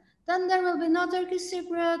yet, then there will be no Turkish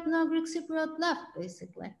Cypriot, no Greek Cypriot left,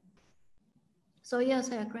 basically. So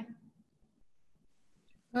yes, I agree.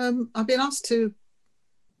 I've been asked to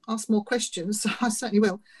ask more questions, so I certainly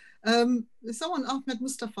will. Someone, Ahmed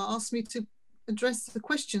Mustafa, asked me to address the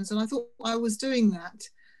questions, and I thought I was doing that.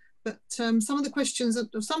 But some of the questions,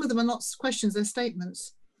 some of them are not questions, they're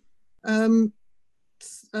statements.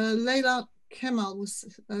 Leila Kemal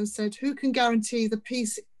said, who can guarantee the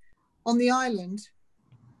peace on the island?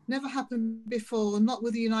 Never happened before, not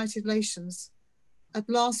with the United Nations. At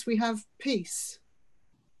last we have peace.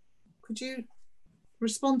 Could you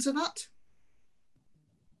respond to that?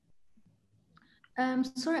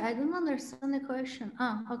 Sorry, I don't understand the question.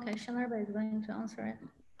 Ah, okay, Şener is going to answer it.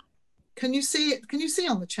 Can you see it? Can you see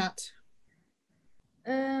on the chat?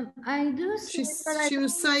 I do see it, but she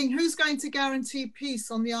was saying, who's going to guarantee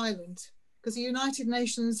peace on the island? Because the United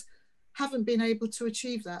Nations haven't been able to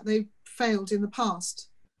achieve that. They've failed in the past.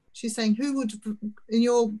 She's saying, who would,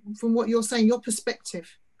 from what you're saying, your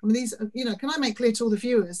perspective, I mean, these, you know, can I make clear to all the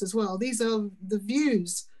viewers as well? These are the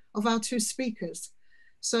views of our two speakers.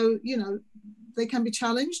 So, you know, they can be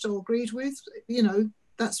challenged or agreed with, you know,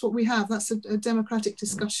 that's what we have. That's a democratic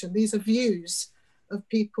discussion. These are views of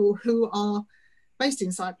people who are based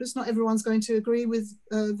in Cyprus. Not everyone's going to agree with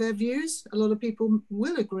their views. A lot of people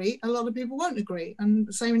will agree, a lot of people won't agree, and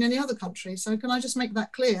the same in any other country. So can I just make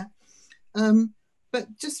that clear? But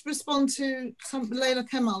just respond to Leila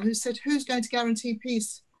Kemal, who said, who's going to guarantee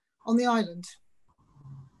peace on the island?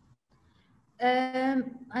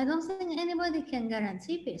 I don't think anybody can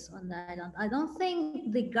guarantee peace on the island. I don't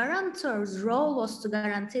think the guarantor's role was to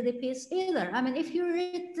guarantee the peace either. I mean, if you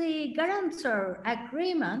read the guarantor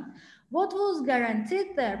agreement, what was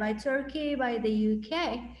guaranteed there by Turkey, by the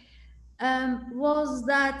UK, was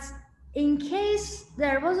that in case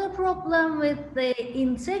there was a problem with the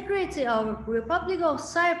integrity of Republic of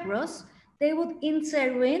Cyprus, they would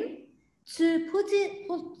intervene to put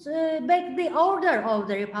back the order of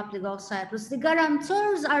the Republic of Cyprus. The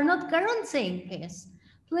guarantors are not guaranteeing peace.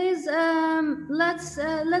 Please,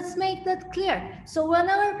 let's make that clear. So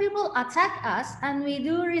whenever people attack us, and we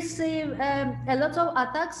do receive a lot of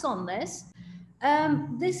attacks on this,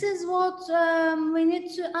 this is what we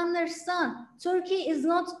need to understand. Turkey is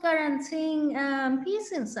not guaranteeing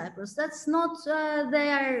peace in Cyprus. That's not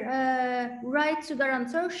their right to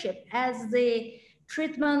guarantorship, as the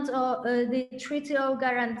treatment of the Treaty of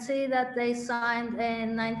Guarantee that they signed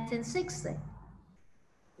in 1960.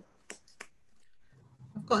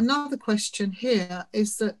 I've got another question here,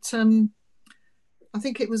 is that I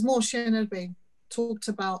think it was more Şener talked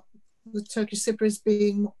about the Turkish Cypriots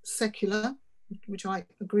being secular, which I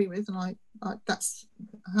agree with, and that's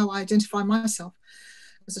how I identify myself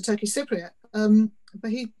as a Turkish Cypriot.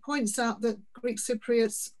 But he points out that Greek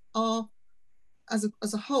Cypriots are,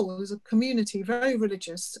 as a whole, as a community, very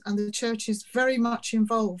religious, and the church is very much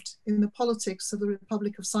involved in the politics of the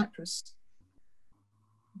Republic of Cyprus.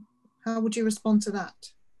 How would you respond to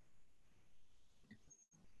that?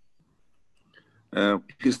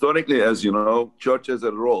 Historically, as you know, church has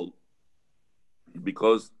a role,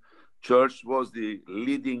 because church was the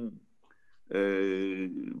leading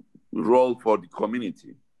role for the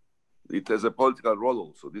community. It has a political role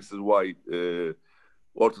also. This is why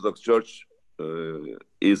Orthodox Church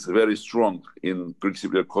is very strong in Greek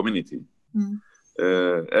Cypriot community.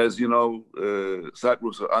 As you know,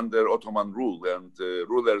 Cyprus was under Ottoman rule, and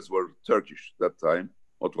rulers were Turkish that time,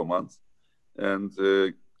 Ottomans, and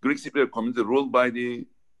Greek Cypriot community ruled by the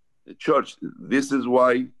church. This is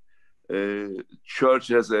why church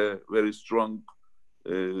has a very strong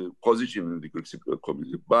position in the Greek Cypriot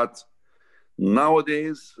community. But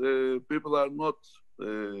nowadays, people are not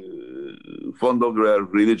fond of their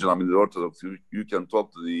religion. I mean, the Orthodox, you can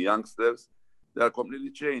talk to the youngsters, they are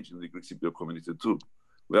completely changed in the Greek Cypriot community too.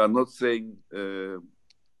 We are not saying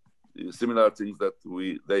similar things that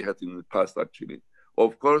they had in the past, actually.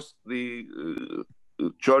 Of course, the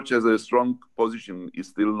church has a strong position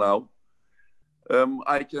still now.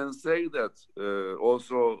 I can say that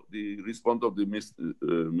also the response of the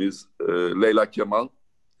Ms. Leila Kemal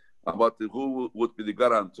about who would be the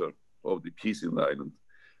guarantor of the peace in the island.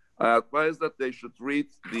 I advise that they should read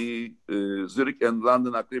the Zurich and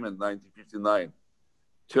London Agreement 1959.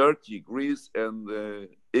 Turkey, Greece, and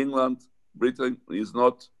England, Britain is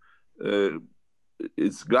not,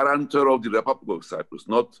 it's guarantor of the Republic of Cyprus,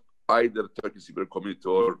 not either Turkish Cypriot community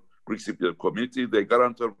or Greek Cypriot community. They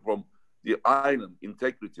guarantee from the island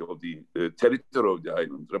integrity of the territory of the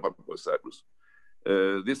island, Republic of Cyprus.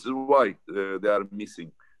 This is why they are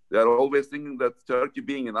missing. They are always thinking that Turkey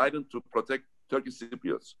being an island to protect Turkish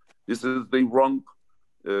Cypriots. This is the wrong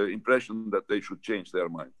impression that they should change their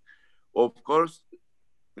mind. Of course,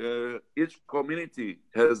 each community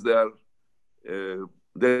has their,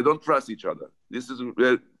 they don't trust each other. This is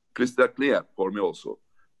very crystal clear for me also.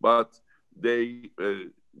 But they,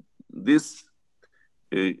 this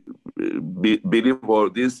belief or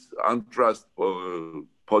this untrust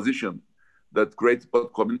position that create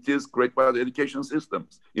both communities, create both education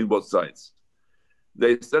systems in both sides.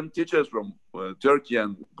 They sent teachers from Turkey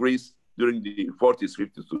and Greece during the 40s,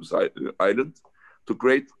 50s to island to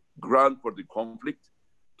create ground for the conflict,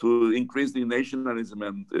 to increase the nationalism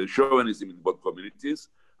and chauvinism in both communities.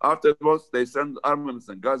 Afterwards, they sent armaments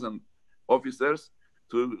and guns and officers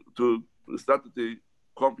to start the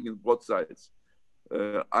conflict in both sides.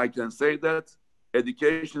 I can say that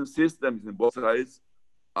education systems in both sides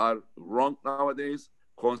are wrong nowadays,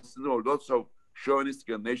 consider lots of chauvinistic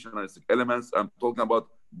and nationalistic elements. I'm talking about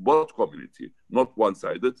both community, not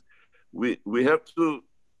one-sided. We have to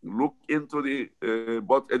look into the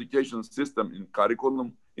both education system in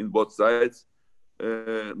curriculum in both sides,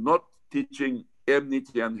 not teaching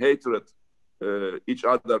enmity and hatred each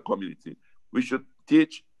other community. We should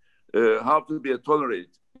teach how to be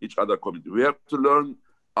tolerate each other community. We have to learn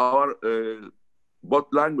our both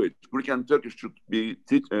language, Greek and Turkish, should be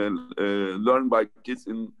learned by kids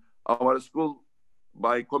in our school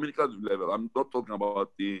by communicative level. I'm not talking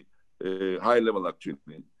about the high level actually.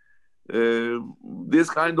 This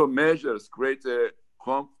kind of measures create a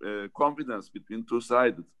confidence between two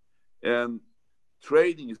sides, and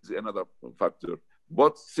trading is another factor.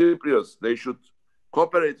 Both Cypriots, they should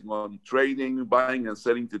cooperate on trading, buying and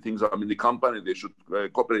selling the things. I mean, the company, they should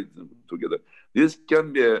cooperate together. This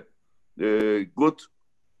can be a good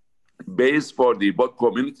base for the both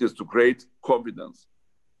communities to create confidence.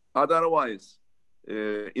 Otherwise,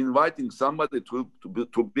 inviting somebody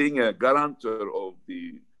to being a guarantor of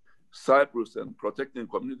the Cyprus and protecting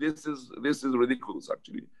community, this is ridiculous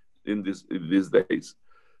actually in these days.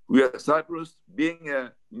 We are Cyprus being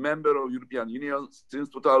a member of European Union since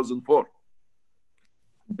 2004.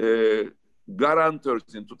 Guarantors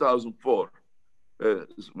in 2004,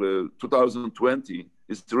 2020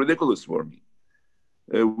 is ridiculous for me.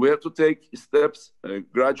 We have to take steps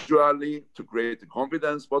gradually to create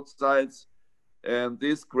confidence both sides, and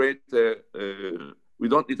this create we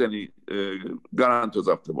don't need any guarantors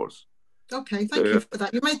afterwards. Okay, thank you for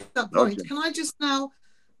that. You made that point. Okay. Can I just now,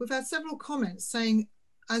 we've had several comments saying,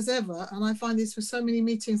 as ever, and I find this for so many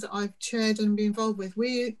meetings that I've chaired and been involved with,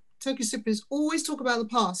 we Turkish Cypriots always talk about the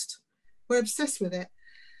past. We're obsessed with it.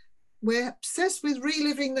 We're obsessed with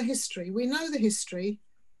reliving the history. We know the history.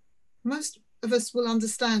 Most of us will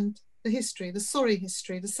understand the history, the sorry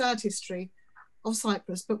history, the sad history of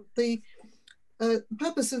Cyprus. But the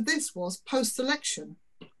purpose of this was post-election.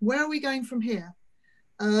 Where are we going from here?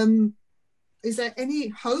 Is there any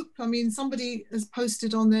hope? I mean, somebody has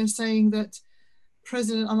posted on there saying that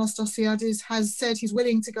President Anastasiades has said he's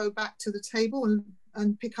willing to go back to the table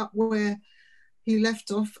and pick up where he left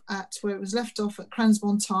off at, where it was left off at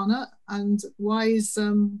Crans-Montana. And why is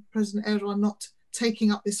President Erdogan not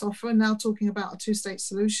taking up this offer and now talking about a two-state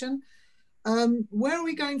solution? Where are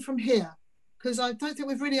we going from here? Because I don't think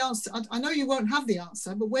we've really answered. I know you won't have the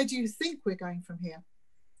answer, but where do you think we're going from here?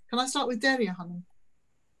 Can I start with Derya Hanım?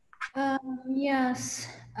 Yes,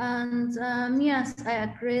 and yes, I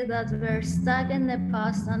agree that we're stuck in the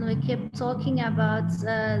past and we keep talking about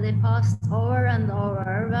the past over and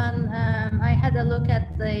over. When I had a look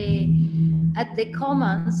at the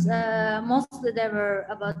comments, mostly they were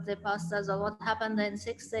about the past as well, what happened in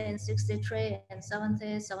 60, 63, and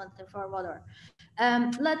 70, 74, whatever.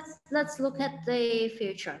 Let's look at the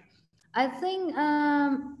future. I think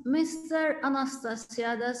Mr.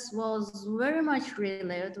 Anastasiades was very much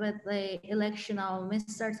relieved with the election of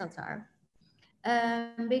Mr. Tatar,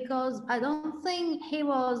 because I don't think he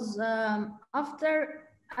was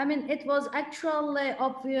I mean, it was actually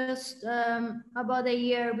obvious about a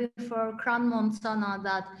year before Crans-Montana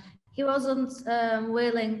that he wasn't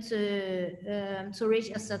willing to reach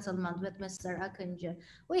a settlement with Mr. Akıncı.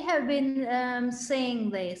 We have been seeing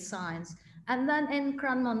the signs. And then in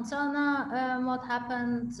Crans-Montana, what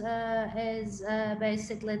happened is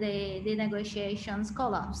basically the negotiations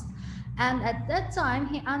collapsed. And at that time,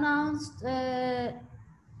 he announced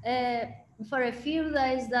for a few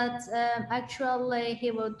days that actually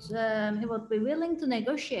he would be willing to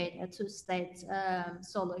negotiate a two-state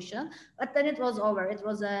solution, but then it was over. It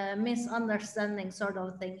was a misunderstanding sort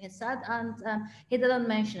of thing, he said, and he didn't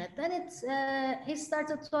mention it. Then he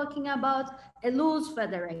started talking about a loose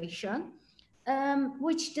federation,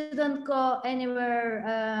 which didn't go anywhere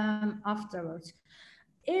afterwards.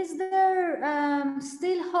 Is there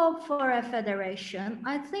still hope for a federation?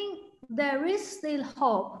 I think there is still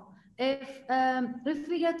hope if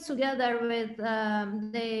we get together with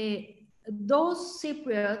those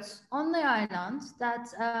Cypriots on the islands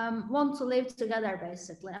that want to live together,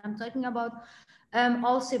 basically. I'm talking about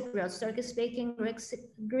all Cypriots, Turkish-speaking,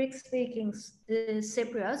 Greek-speaking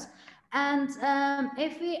Cypriots. And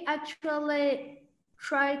if we actually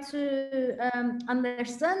try to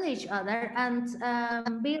understand each other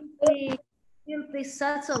and build the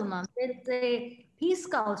settlement, build the peace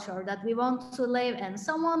culture that we want to live in.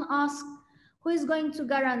 Someone asked, who is going to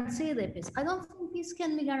guarantee the peace? I don't think peace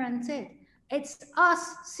can be guaranteed. It's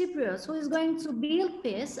us, Cypriots, who is going to build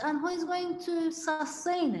peace and who is going to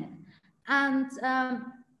sustain it. And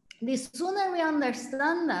the sooner we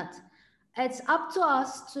understand that, it's up to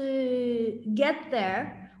us to get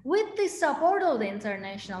there with the support of the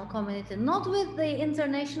international community, not with the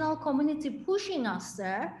international community pushing us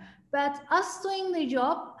there, but us doing the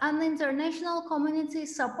job and the international community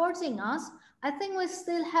supporting us. I think we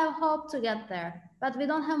still have hope to get there, but we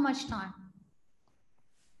don't have much time.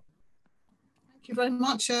 Thank you very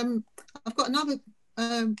much. I've got another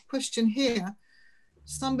question here.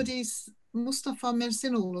 Mustafa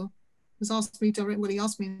Mersinoğlu has asked me directly, well, he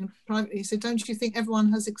asked me privately, he said, don't you think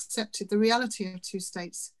everyone has accepted the reality of two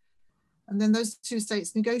states? And then those two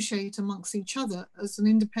states negotiate amongst each other as an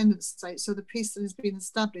independent state. So the peace that has been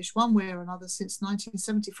established one way or another since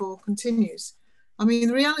 1974 continues. I mean,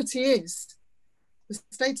 the reality is, the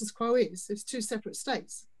status quo is, it's two separate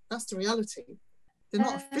states. That's the reality. They're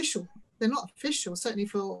not official. They're not official, certainly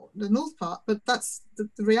for the north part, but that's the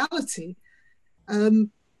reality.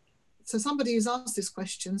 So somebody has asked this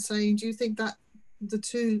question saying, do you think that the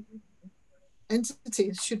two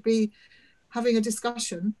entities should be having a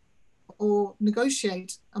discussion or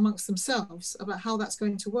negotiate amongst themselves about how that's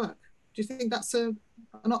going to work? Do you think that's an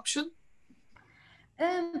option?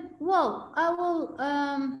 Well, I will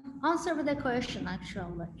answer with a question,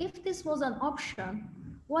 actually. If this was an option,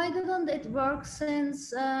 why didn't it work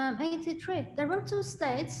since 83? There were two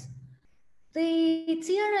states. The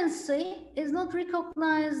TRNC is not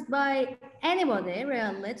recognized by anybody,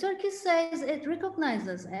 really. Turkey says it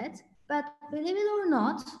recognizes it, but believe it or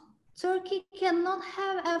not, Turkey cannot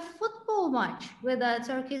have a football match with a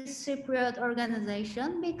Turkish Cypriot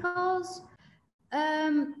organization because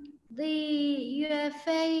the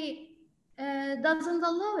UEFA doesn't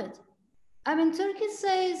allow it. I mean, Turkey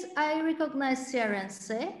says, I recognize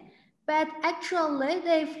CRNC, but actually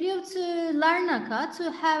they flew to Larnaca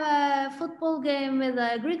to have a football game with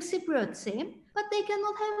a Greek Cypriot team, but they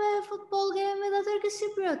cannot have a football game with a Turkish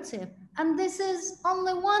Cypriot team. And this is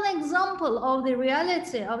only one example of the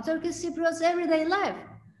reality of Turkish Cypriots' everyday life.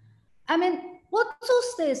 I mean, what two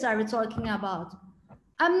states are we talking about?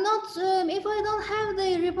 I'm not, if I don't have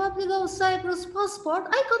the Republic of Cyprus passport,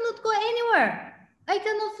 I cannot go anywhere. I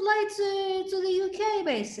cannot fly to the UK,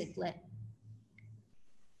 basically.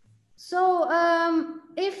 So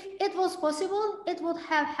if it was possible, it would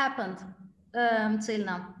have happened till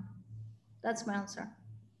now. That's my answer.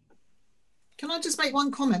 Can I just make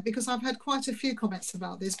one comment? Because I've had quite a few comments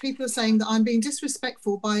about this. People are saying that I'm being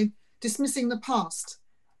disrespectful by dismissing the past.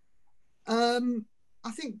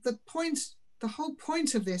 I think the whole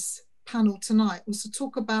point of this panel tonight was to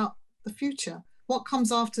talk about the future, what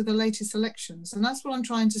comes after the latest elections. And that's what I'm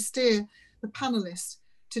trying to steer the panelists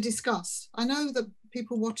to discuss. I know that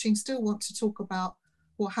people watching still want to talk about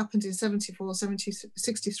what happened in 74,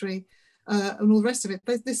 63, and all the rest of it.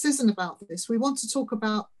 But this isn't about this. We want to talk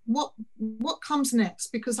about what comes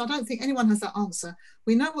next, because I don't think anyone has that answer.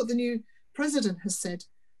 We know what the new president has said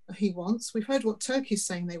he wants. We've heard what Turkey's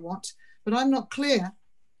saying they want, but I'm not clear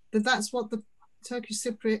that that's what the Turkish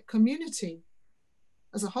Cypriot community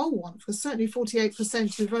as a whole want, because certainly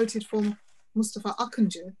 48% who voted for Mustafa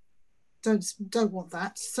Akıncı don't want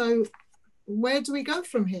that. So where do we go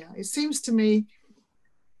from here? It seems to me,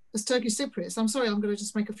 as Turkish Cypriots, I'm sorry, I'm going to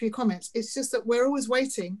just make a few comments. It's just that we're always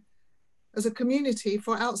waiting as a community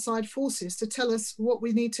for outside forces to tell us what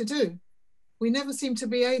we need to do. We never seem to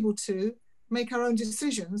be able to make our own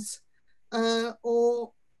decisions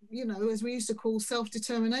or, you know, as we used to call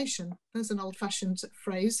self-determination. There's an old-fashioned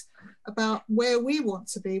phrase about where we want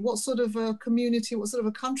to be, what sort of a community, what sort of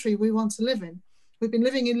a country we want to live in. We've been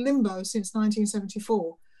living in limbo since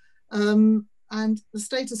 1974. And the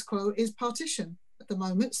status quo is partition at the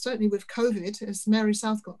moment, certainly with COVID, as Mary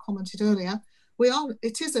Southcott commented earlier.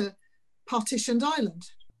 It is a partitioned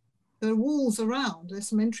island. There are walls around, there's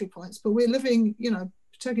some entry points, but we're living, you know,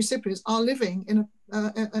 Turkish Cypriots are living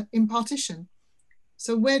in partition.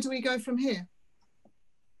 So where do we go from here?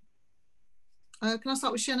 Can I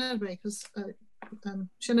start with Şener Bey? Because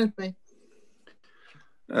Şener Bey.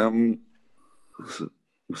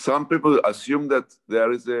 Some people assume that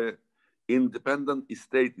there is an independent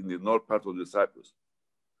state in the north part of the Cyprus.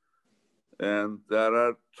 And there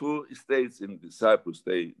are two states in the Cyprus.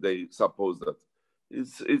 They suppose that.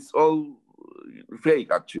 It's all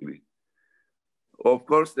fake, actually. Of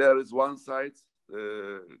course, there is one side,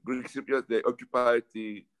 Greek Cypriots, they occupied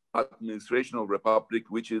the administrational republic,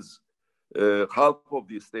 which is half of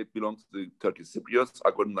the state belongs to the Turkish Cypriots,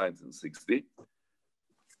 according to 1960.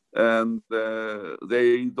 And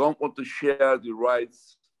they don't want to share the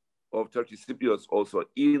rights of Turkish Cypriots also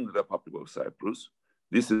in the Republic of Cyprus.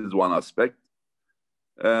 This is one aspect.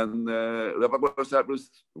 And the Republic of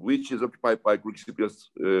Cyprus, which is occupied by Greek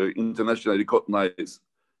Cypriots, internationally recognized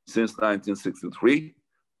since 1963.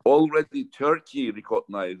 Already Turkey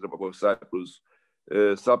recognized the Republic of Cyprus,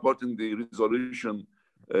 supporting the resolution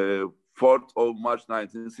 4th of March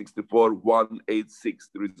 1964, 186,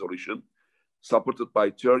 the resolution, supported by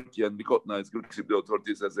Turkey and recognized Greek Cypriot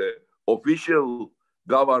authorities as an official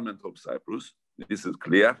government of Cyprus. This is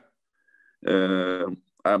clear.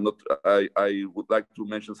 I would like to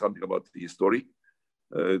mention something about the history.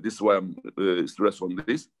 This is why I'm stressed on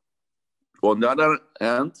this. On the other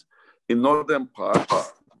hand, in northern part,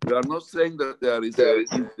 we are not saying that there is an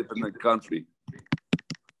independent country.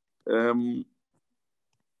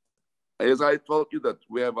 As I told you that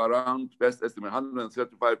we have around, best estimate,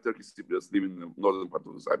 135 Turkish Cypriots living in the northern part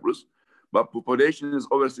of Cyprus, but population is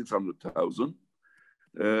over 600,000.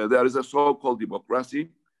 There is a so-called democracy,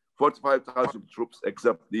 45,000 troops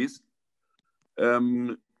except these.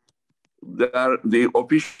 The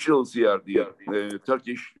officials here, the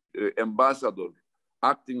Turkish ambassador,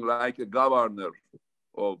 acting like a governor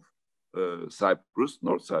of Cyprus,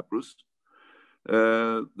 North Cyprus.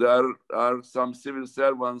 There are some civil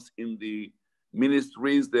servants in the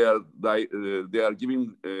ministries. They are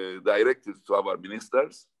giving directives to our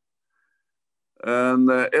ministers, and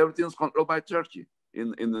everything is controlled by Turkey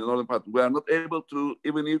in the northern part. We are not able to,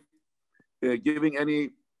 even if giving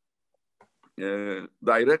any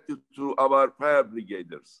directive to our fire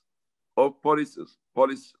brigaders, of police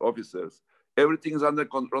officers. Everything is under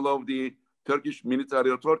control of the Turkish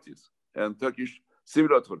military authorities and Turkish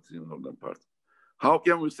civil authorities in the northern part. How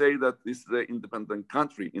can we say that this is an independent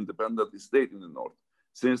country, independent state in the north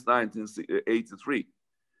since 1983?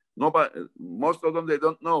 Nobody, most of them, they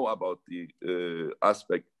don't know about the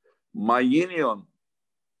aspect. My union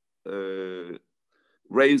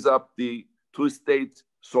raised up the two-state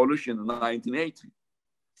solution in 1980,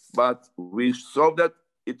 but we saw that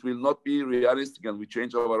it will not be realistic, and we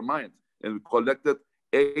changed our mind, and we collected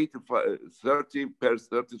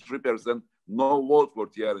 33% no vote for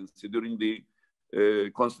TRNC during the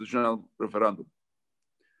constitutional referendum.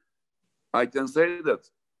 I can say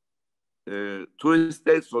that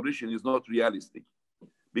two-state solution is not realistic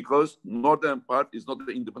because northern part is not an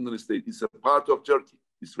independent state. It's a part of Turkey.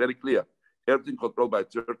 It's very clear. Everything controlled by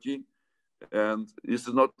Turkey, and this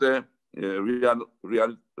is not a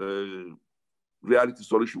reality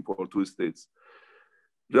solution for two states.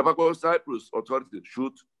 The Republic of Cyprus authorities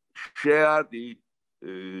should share the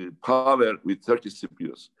power with Turkish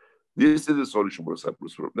Cypriots. This is the solution for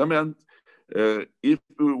Cyprus problem. And if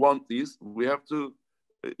we want this, we have to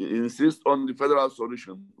insist on the federal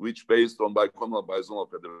solution, which based on bicameral bizonal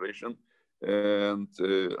federation and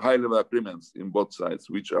high-level agreements in both sides,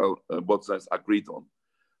 which are both sides agreed on.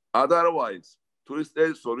 Otherwise,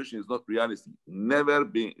 two-state solution is not realistic, never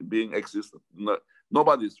being existed.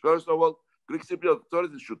 Nobody's. First of all, Greek Cypriot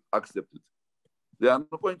authorities should accept it. They are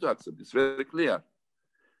not going to accept it. It's very clear.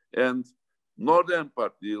 And northern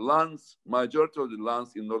part, the lands, majority of the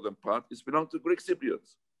lands in northern part is belong to Greek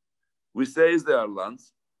Cypriots. We say they are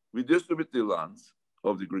lands. We distribute the lands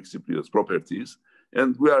of the Greek Cypriots properties,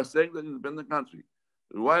 and we are saying that independent country,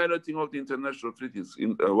 violating of the international treaties,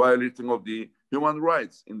 violating of the human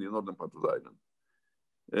rights in the northern part of the island.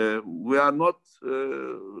 We are not.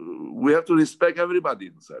 We have to respect everybody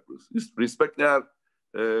in Cyprus. Respect their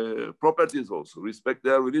properties also. Respect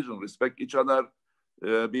their religion. Respect each other.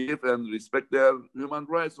 Belief and respect their human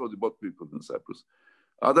rights for the both people in Cyprus.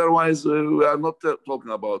 Otherwise, we are not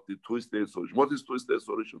talking about the two-state solution. What is two-state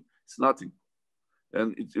solution? It's nothing,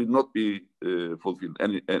 and it will not be fulfilled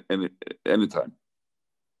any time.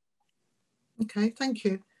 Okay, thank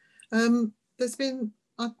you. there's been,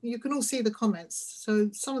 you can all see the comments. So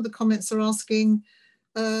some of the comments are asking,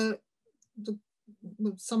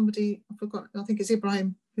 somebody, I forgot, I think it's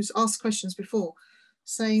Ibrahim, who's asked questions before,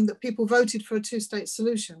 saying that people voted for a two-state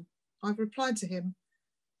solution. I've replied to him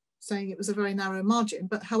saying it was a very narrow margin,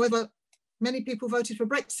 but however, many people voted for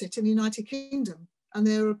Brexit in the United Kingdom, and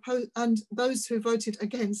they're opposed, and those who voted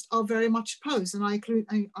against are very much opposed, and I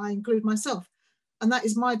include myself. And that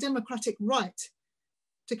is my democratic right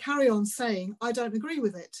to carry on saying I don't agree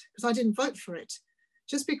with it because I didn't vote for it.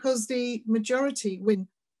 Just because the majority win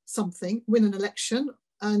an election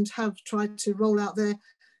and have tried to roll out their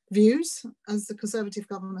views, as the Conservative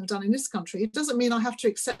government have done in this country, it doesn't mean I have to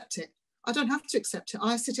accept it. I don't have to accept it.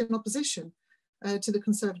 I sit in opposition to the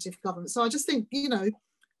Conservative government. So I just think, you know,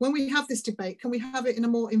 when we have this debate, can we have it in a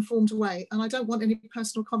more informed way? And I don't want any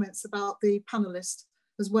personal comments about the panelists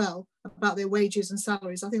as well, about their wages and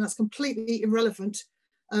salaries. I think that's completely irrelevant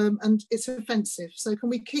and it's offensive. So can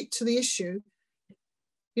we keep to the issue,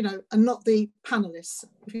 you know, and not the panelists?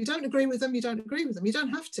 If you don't agree with them, you don't agree with them. You don't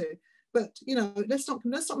have to. But, you know, let's not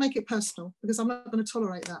make it personal, because I'm not going to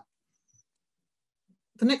tolerate that.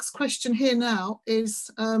 The next question here now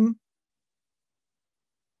is, I'll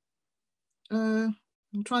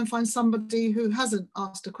try and find somebody who hasn't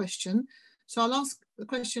asked a question. So I'll ask, the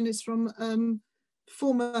question is from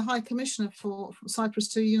former High Commissioner for Cyprus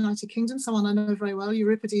to United Kingdom, someone I know very well,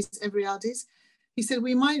 Euripides Evriadis. He said,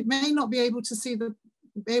 we may not be able to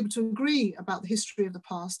agree about the history of the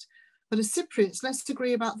past, but as Cypriots, let's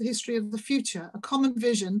agree about the history of the future, a common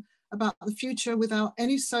vision about the future without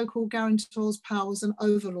any so-called guarantors, powers and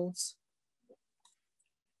overlords.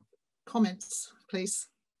 Comments, please.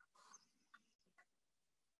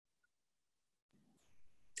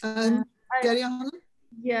 Derya?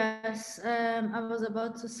 Yes, I was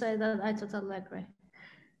about to say that I totally agree.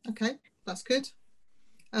 Okay, that's good.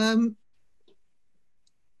 I'm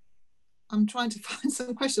trying to find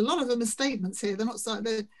some questions. A lot of them are statements here. They're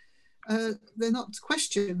not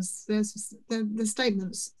questions. They're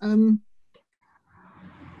statements.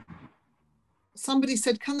 Somebody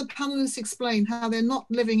said, can the panelists explain how they're not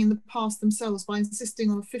living in the past themselves by insisting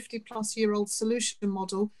on a 50-plus-year-old solution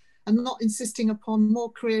model and not insisting upon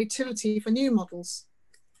more creativity for new models?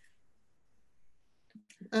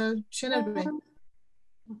 Şener,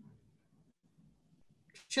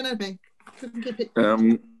 couldn't keep it.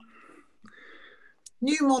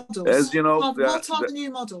 New models. As you know, what are the new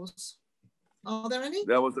models? Are there any?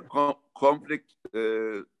 There was a conflict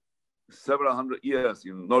several hundred years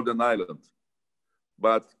in Northern Ireland,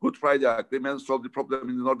 but Good Friday Agreement solved the problem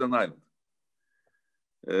in the Northern Ireland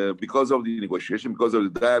because of the negotiation, because of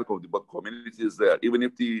the dialogue of the both communities there. Even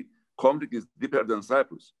if the conflict is deeper than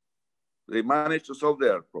Cyprus, they managed to solve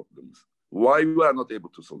their problems. Why we are not able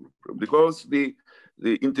to solve the problem? Because the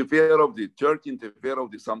interfere of the Turkey, interfere of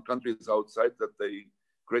some countries outside, that they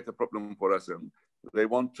create a problem for us, and they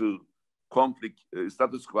want to conflict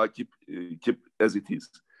status quo keep as it is.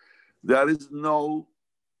 There is no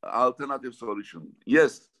alternative solution.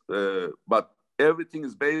 Yes, but everything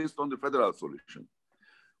is based on the federal solution.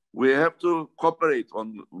 We have to cooperate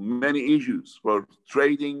on many issues, for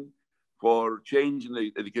trading, for changing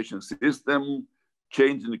the education system,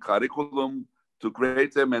 changing the curriculum, to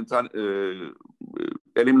create a mental,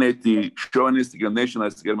 eliminate the chauvinistic and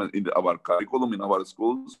nationalistic element in our curriculum, in our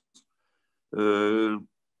schools, to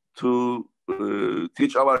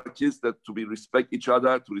teach our kids that to respect each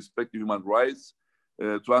other, to respect human rights,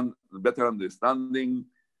 to better understanding,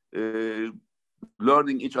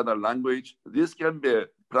 learning each other language. This can be a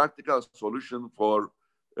practical solution for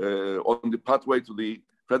on the pathway to the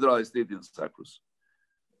federal state in Cyprus.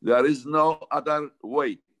 There is no other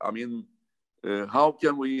way. I mean, how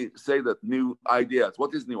can we say that new ideas?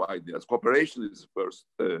 What is new ideas? Cooperation is the first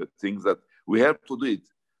thing that we have to do it.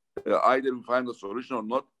 Either we find a solution or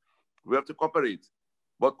not, we have to cooperate.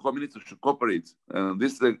 Both communities should cooperate. And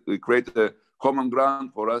this create a common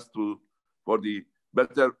ground for us for the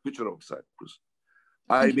better future of Cyprus.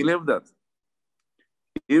 I believe that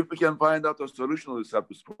if we can find out a solution to the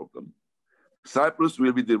Cyprus problem, Cyprus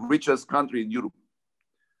will be the richest country in Europe.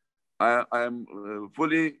 I am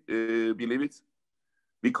fully believe it,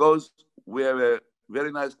 because we have a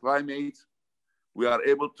very nice climate. We are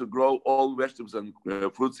able to grow all vegetables and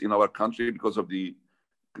fruits in our country because of the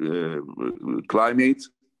climate.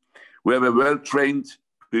 We have a well-trained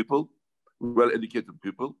people, well-educated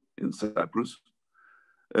people in Cyprus.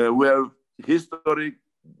 We have history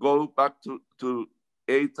go back to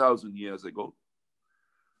 8,000 years ago.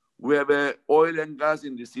 We have oil and gas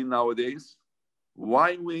in the sea nowadays.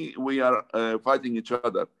 Why we are fighting each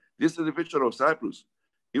other? This is the future of Cyprus.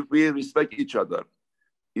 If we respect each other,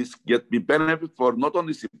 be benefit for not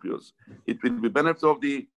only Cypriots, it will be benefit of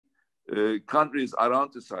the countries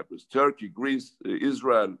around the Cyprus, Turkey, Greece,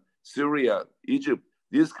 Israel, Syria, Egypt.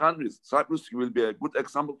 These countries, Cyprus will be a good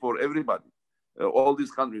example for everybody. All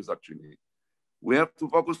these countries, actually. We have to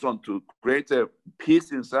focus on to create a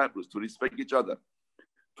peace in Cyprus, to respect each other.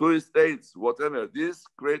 Two states, whatever, this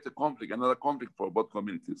creates a conflict, another conflict for both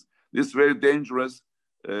communities. This is very dangerous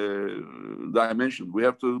dimension. We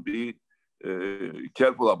have to be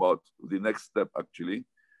careful about the next step, actually.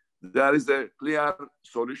 There is a clear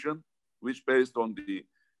solution, which based on the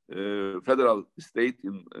federal state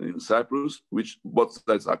in Cyprus, which both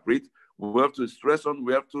sides agreed. We have to stress on,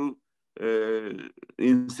 we have to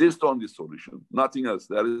insist on this solution. Nothing else.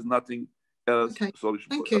 There is nothing else. Okay. Solution.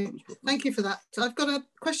 Thank you. Thank you for that. I've got a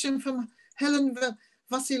question from Helen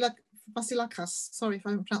Vasilakas. Sorry if I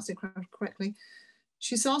haven't pronounced it correctly.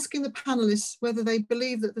 She's asking the panelists whether they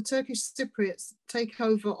believe that the Turkish Cypriots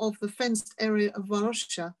takeover of the fenced area of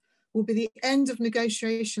Varosha will be the end of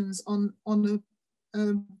negotiations on a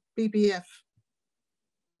BBF,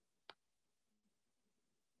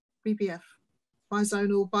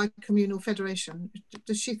 bi-zonal, bi-communal federation.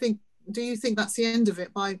 Does she think? Do you think that's the end of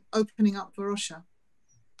it by opening up Varosha?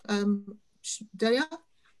 Derya?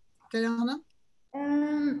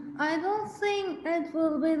 I don't think it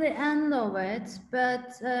will be the end of it,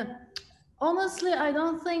 but honestly, I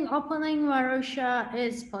don't think opening Varosha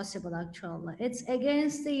is possible, actually. It's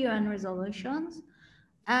against the UN resolutions,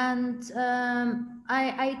 and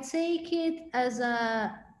I take it as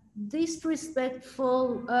a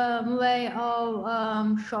disrespectful way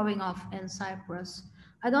of showing off in Cyprus.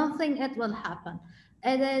 I don't think it will happen.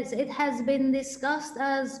 It has been discussed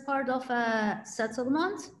as part of a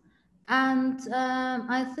settlement, and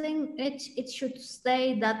I think it should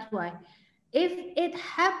stay that way. If it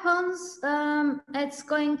happens, it's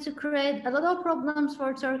going to create a lot of problems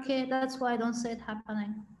for Turkey. That's why I don't see it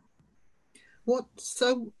happening.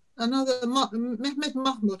 So another, Mehmet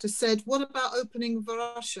Mahmoud has said, what about opening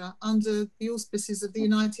Varosha under the auspices of the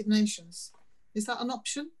United Nations? Is that an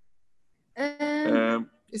option?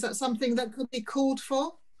 Is that something that could be called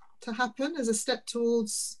for to happen as a step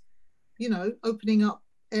towards, you know, opening up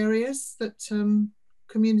areas that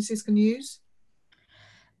communities can use?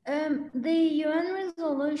 The UN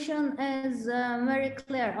resolution is very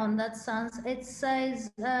clear on that sense. It says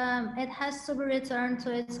it has to be returned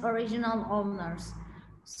to its original owners.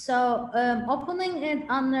 So opening it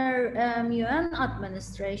under UN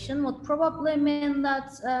administration would probably mean that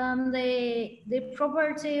the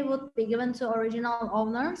property would be given to original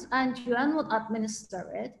owners and UN would administer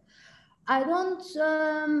it. I don't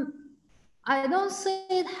see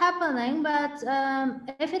it happening, but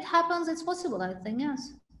if it happens, it's possible, I think,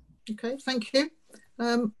 yes. Okay, thank you.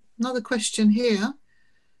 Another question here.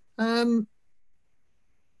 Well,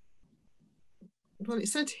 it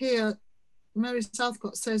said here, Mary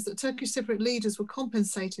Southcott says that Turkish Cypriot leaders were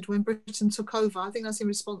compensated when Britain took over. I think that's in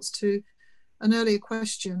response to an earlier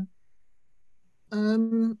question.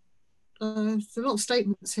 There's a lot of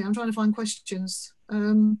statements here. I'm trying to find questions.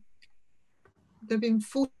 There have been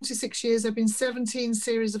 46 years, there have been 17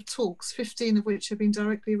 series of talks, 15 of which have been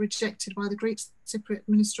directly rejected by the Greek Cypriot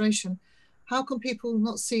administration. How can people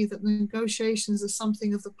not see that the negotiations are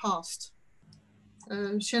something of the past?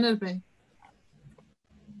 Şener Bey.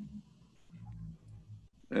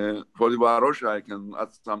 For the Varosha, I can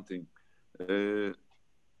add something.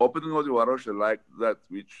 Opening of the Varosha like that,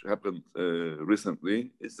 which happened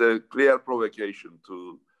recently, is a clear provocation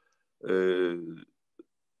to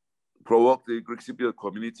provoke the Greek Cypriot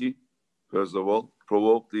community, first of all,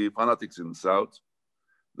 provoke the fanatics in the south,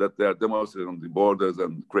 that they are demonstrating on the borders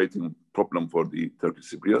and creating problem for the Turkish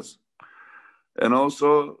Cypriots. And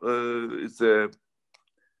also, it's an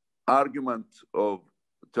argument of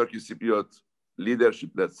Turkish Cypriot leadership,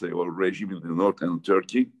 let's say, or regime in the northern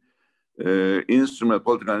Turkey,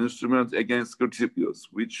 political instrument against Greek Cypriots,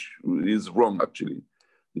 which is wrong, actually.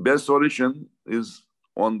 The best solution is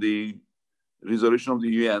on the resolution of the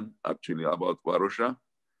UN, actually, about Varosha.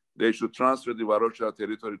 They should transfer the Varosha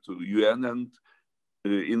territory to the UN and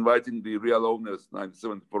inviting the real owners,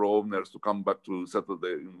 1974 owners, to come back to settle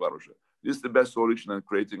there in Varosha. This is the best solution and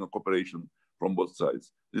creating a cooperation from both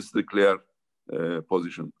sides. This is the clear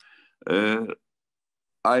position.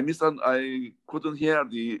 I couldn't hear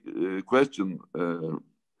the question,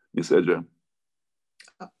 Ms. Ece.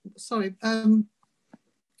 Sorry,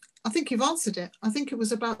 I think you've answered it. I think it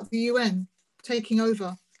was about the UN taking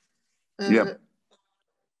over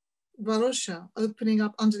Varosha, opening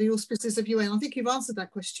up under the auspices of UN. I think you've answered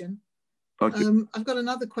that question. Okay. I've got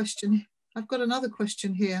another question.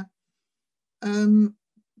 Here.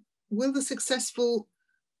 Will the successful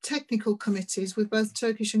technical committees with both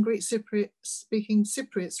Turkish and Greek speaking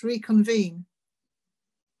Cypriots reconvene.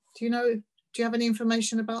 Do you have any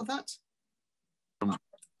information about that?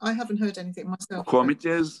 I haven't heard anything myself.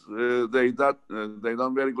 Committees, they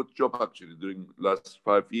done very good job actually during last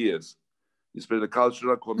 5 years, especially the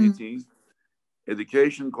cultural committee,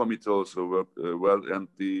 education committee also worked well, and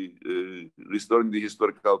the restoring the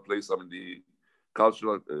historical place. I mean, the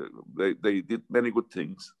cultural, they did many good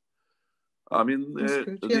things. I mean,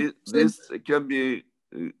 this can be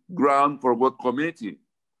ground for what committee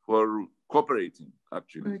for cooperating.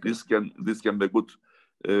 Actually, this can be a good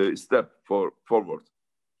step forward.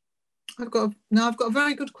 I've got a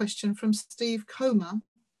very good question from Steve Comer,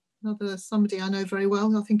 somebody I know very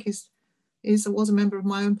well. I think was a member of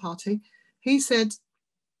my own party. He said,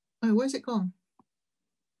 "Oh, where's it gone?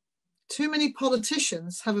 Too many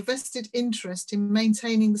politicians have a vested interest in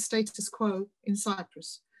maintaining the status quo in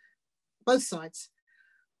Cyprus. Both sides.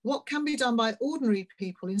 What can be done by ordinary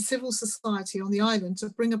people in civil society on the island to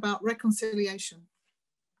bring about reconciliation?"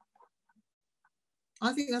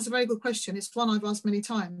 I think that's a very good question. It's one I've asked many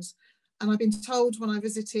times. And I've been told when I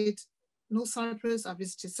visited North Cyprus, I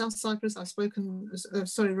visited South Cyprus,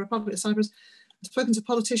 Republic of Cyprus, I've spoken to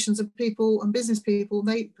politicians and people and business people.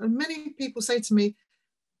 Many people say to me,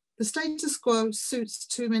 the status quo suits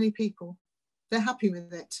too many people. They're happy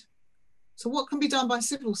with it. So what can be done by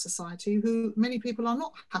civil society, who many people are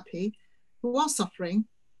not happy, who are suffering?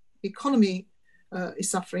 The economy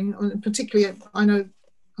is suffering, and particularly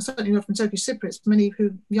I certainly know from Turkish Cypriots, many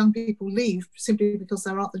young people leave simply because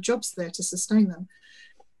there aren't the jobs there to sustain them.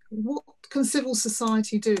 What can civil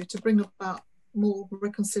society do to bring about more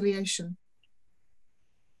reconciliation?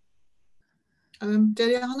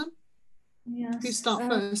 Derya Hanım? Yes. You start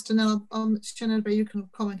first, and then Şener Bey, you can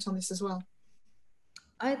comment on this as well.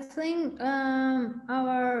 I think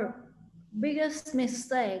our biggest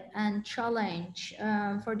mistake and challenge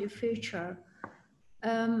for the future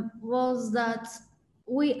was that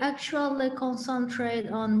we actually concentrate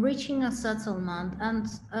on reaching a settlement, and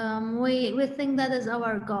we think that is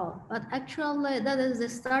our goal, but actually that is the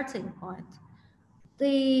starting point.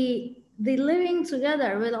 The living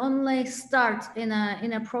together will only start in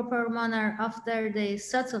a proper manner after the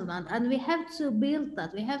settlement, and we have to build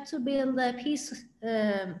that. We have to build a peace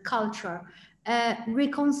culture, a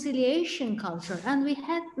reconciliation culture, and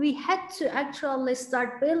we had to actually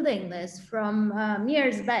start building this from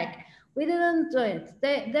years back. We didn't do it.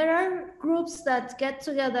 There are groups that get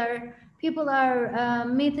together. People are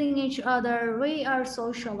meeting each other. We are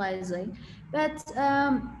socializing, but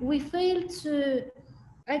we failed to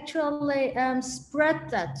actually spread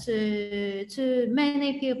that to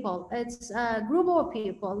many people. It's a group of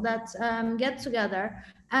people that get together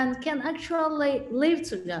and can actually live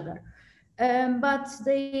together. But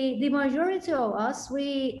the majority of us,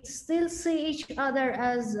 we still see each other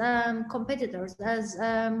as competitors, as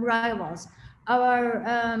rivals. Our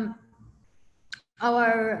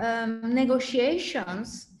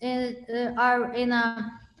negotiations are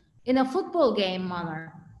in a football game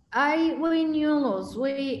manner. I win, you lose.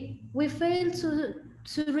 We fail to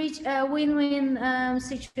reach a win-win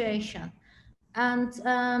situation. And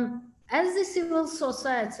as the civil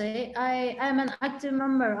society, I am an active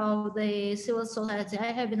member of the civil society.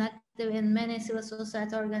 I have been active in many civil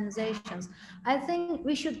society organizations. I think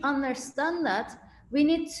we should understand that we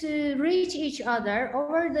need to reach each other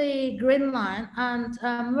over the green line and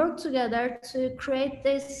work together to create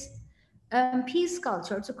this peace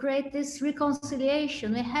culture, to create this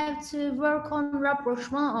reconciliation. We have to work on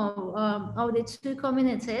rapprochement of the two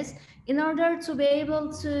communities in order to be able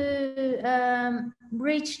to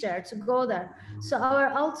reach there, to go there. So our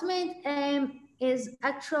ultimate aim is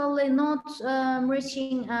actually not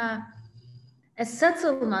reaching a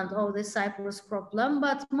settlement of the Cyprus problem,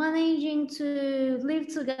 but managing to live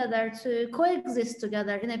together, to coexist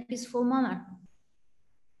together in a peaceful manner.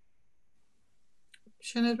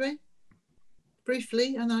 Şener Bey?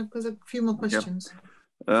 Briefly, and I've got a few more questions.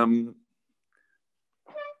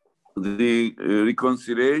 The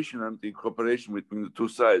reconciliation and the cooperation between the two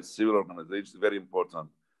sides, civil organizations, is very important.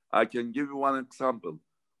 I can give you one example.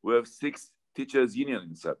 We have 6 teachers' unions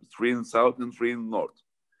in Cyprus, 3 in South and 3 in North.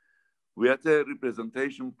 We had a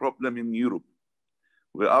representation problem in Europe.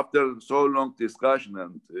 After so long discussion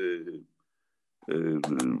and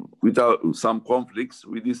without some conflicts,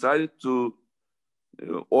 we decided to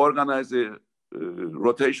organize a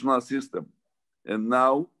rotational system, and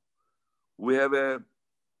now we have a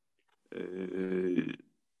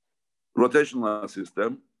rotational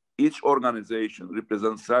system. Each organization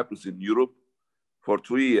represents Cyprus in Europe for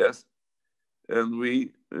 2 years, and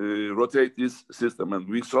we rotate this system and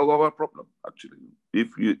we solve our problem, actually.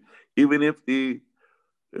 Even if the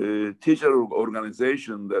teacher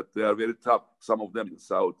organization that they are very tough, some of them in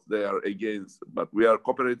South, they are against, but we are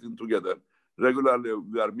cooperating together. Regularly,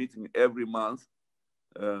 we are meeting every month.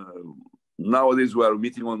 Nowadays, we are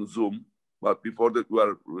meeting on Zoom, but before that,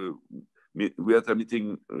 we had a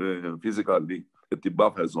meeting physically at the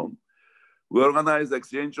buffer zone. We organize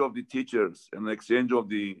exchange of the teachers and exchange of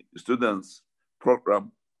the students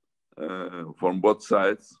program from both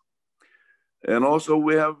sides. And also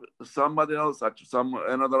we have somebody else, actually,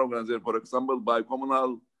 another organization, for example,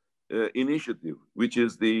 bi-communal initiative, which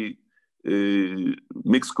is the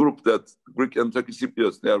mixed group that Greek and Turkish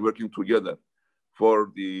Cypriots, they are working together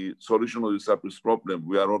for the solution of the Cyprus problem.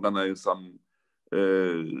 We are organizing some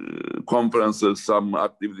conferences, some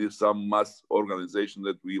activities, some mass organization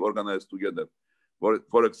that we organize together.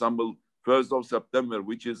 For example, 1st of September,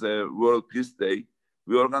 which is a World Peace Day,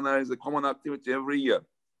 we organize a common activity every year.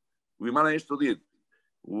 We managed to do it.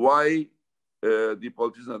 Why the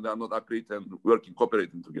politicians are not agreed and working,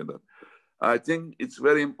 cooperating together? I think it's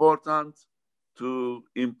very important to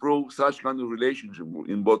improve such kind of relationship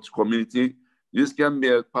in both community. This can be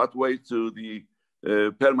a pathway to the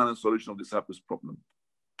permanent solution of the Cyprus problem.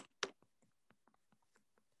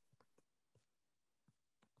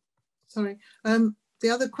 Sorry. The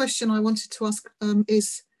other question I wanted to ask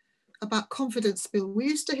is about confidence building. We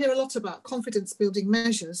used to hear a lot about confidence building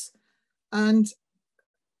measures, and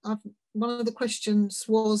one of the questions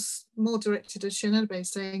was more directed at Şener,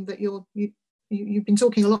 saying that you've been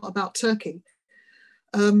talking a lot about Turkey.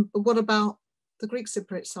 But what about the Greek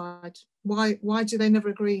Cypriot side? Why do they never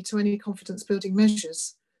agree to any confidence building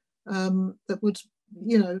measures that would,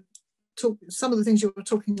 some of the things you were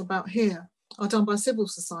talking about here are done by civil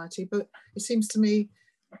society, but it seems to me,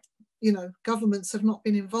 governments have not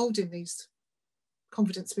been involved in these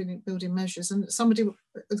confidence building measures. And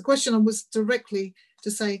the question was directly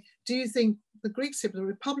to say, do you think the Greek Cypriot, the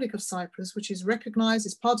Republic of Cyprus, which is recognized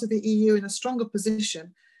as part of the EU in a stronger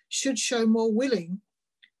position, should show more willing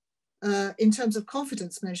in terms of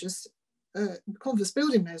confidence measures, confidence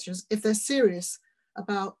building measures, if they're serious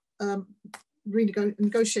about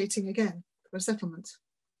negotiating again for a settlement?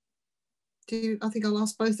 I think I'll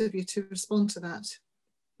ask both of you to respond to that.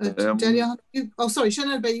 Derya,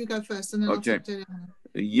 Şener, you go first, and then okay. I'll take Derya.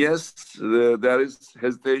 Yes, there is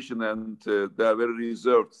hesitation, and they are very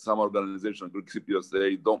reserved. Some organizations, Greek Cypriots,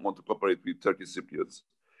 they don't want to cooperate with Turkish Cypriots.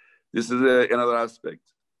 This is another aspect.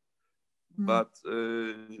 But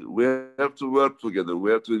we have to work together.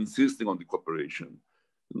 We have to insist on the cooperation.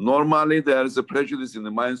 Normally, there is a prejudice in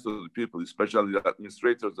the minds of the people, especially the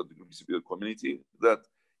administrators of the Greek Cypriot community, that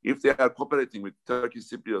if they are cooperating with Turkish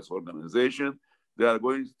Cypriot organization, they are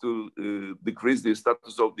going to decrease the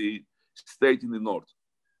status of the state in the north,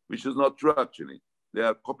 which is not true, actually. They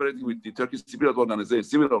are cooperating with the Turkish Cypriot organization,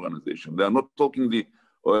 civil organization. They are not talking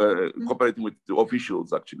cooperating with the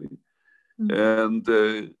officials, actually. And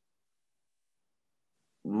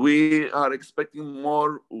we are expecting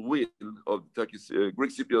more will of the Turkish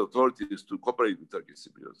Greek Cypriot authorities to cooperate with Turkish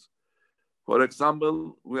Cypriots. For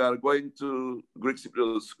example, we are going to Greek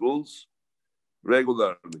Cypriot schools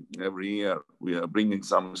regularly. Every year, we are bringing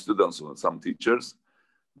some students or some teachers.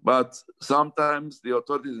 But sometimes the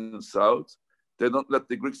authorities in the south, they don't let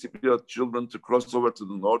the Greek Cypriot children to cross over to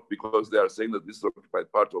the north because they are saying that this is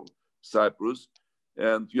occupied part of Cyprus.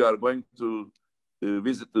 And you are going to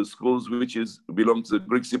visit the schools which belong to the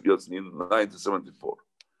Greek Cypriots in 1974.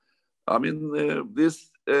 I mean, this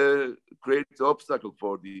creates an obstacle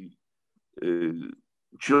for the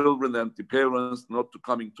children and the parents not to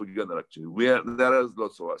coming together, actually. There is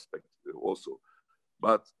lots of aspects also.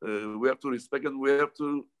 But we have to respect and we have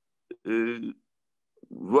to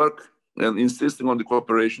work and insisting on the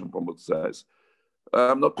cooperation from both sides.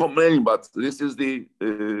 I'm not complaining, but this is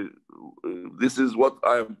what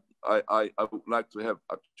I would like to have,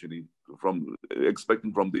 actually,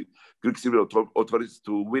 expecting from the Greek civil authorities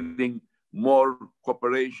to winning more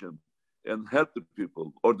cooperation and help the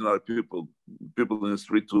people, ordinary people in the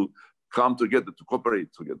street to come together, to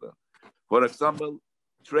cooperate together. For example,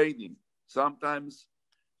 trading. Sometimes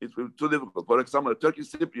it will be too difficult. For example, a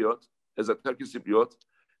Turkish Cypriot, as a Turkish Cypriot,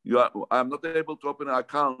 I'm not able to open an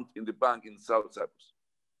account in the bank in South Cyprus.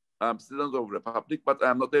 I'm citizen of the Republic, but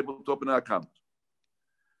I'm not able to open an account.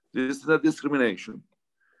 This is a discrimination.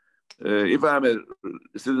 If I'm a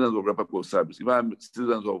citizen of the Republic of Cyprus, if I'm a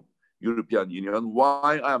citizen of European Union,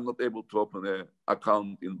 why I am not able to open an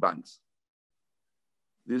account in banks?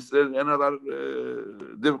 This is another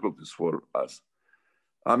difficulties for us.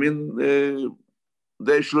 I mean,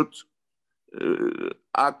 they should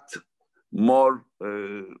act more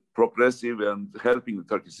progressive and helping the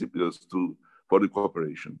Turkish Cypriots for the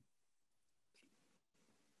cooperation.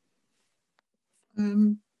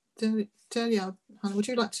 Derya, would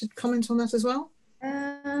you like to comment on that as well?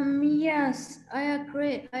 Yes, I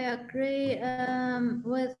agree. I agree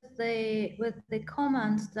with the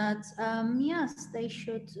comment that yes, they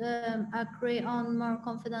should agree on more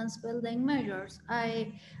confidence building measures.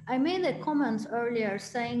 I made a comment earlier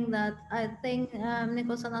saying that I think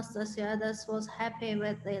Nikos Anastasiades was happy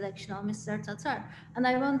with the election of Mr. Tatar, and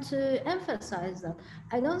I want to emphasize that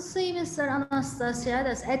I don't see Mr.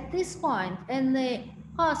 Anastasiades at this point. In the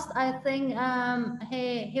past, I think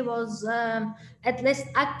he was at least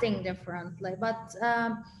acting differently. But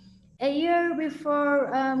a year before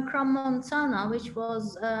Crown Montana, which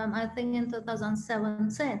was I think in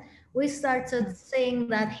 2017, we started seeing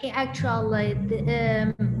that he actually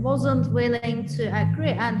wasn't willing to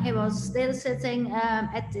agree, and he was still sitting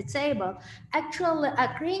at the table, actually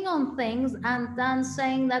agreeing on things and then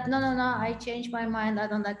saying that no, I changed my mind, I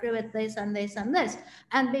don't agree with this and this and this.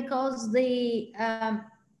 And because the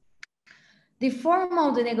form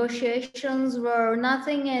of the negotiations where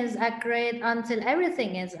nothing is agreed until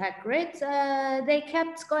everything is agreed, they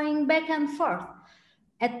kept going back and forth.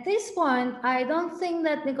 At this point, I don't think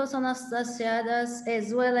that Nikos Anastasiades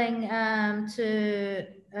is willing to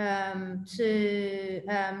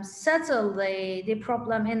settle the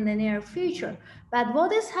problem in the near future. But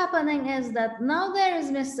what is happening is that now there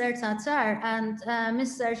is Mr. Tatar and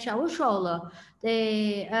Mr. Çavuşoğlu,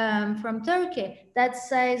 from Turkey, that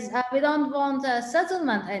says we don't want a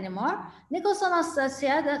settlement anymore. Nikos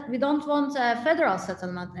Anastasiades, we don't want a federal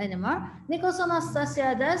settlement anymore. Nikos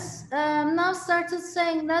Anastasiades now started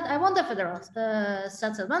saying that I want a federal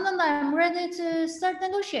settlement and I'm ready to start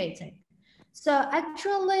negotiating. So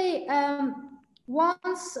actually,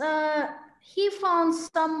 once he found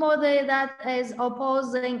somebody that is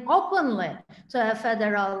opposing openly to a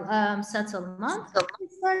federal settlement, he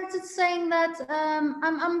started saying that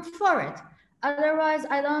I'm for it. Otherwise,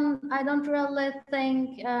 I don't really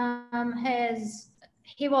think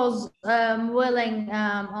he was willing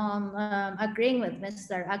on agreeing with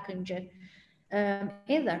Mr. Akıncı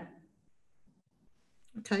either.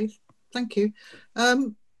 Okay, thank you.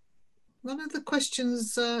 One of the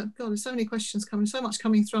questions, God, there's so many questions coming, so much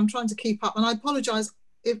coming through. I'm trying to keep up, and I apologise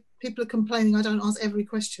if people are complaining I don't answer every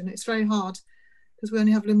question. It's very hard because we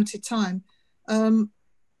only have limited time.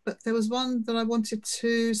 But there was one that I wanted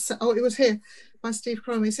to say. Oh, it was here by Steve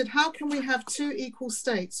Cromie. He said, how can we have two equal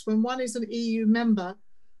states when one is an EU member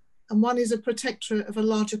and one is a protectorate of a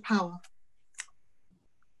larger power?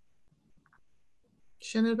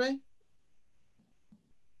 Şener?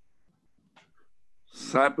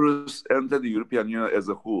 Cyprus entered the European Union as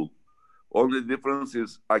a whole. Only difference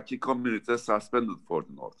is acquis communautaire suspended for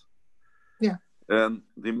the North. Yeah. And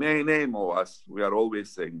the main aim of us, we are always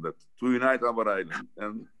saying that, to unite our island.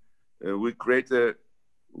 And we create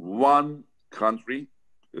one country,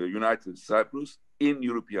 United Cyprus, in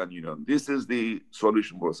European Union. This is the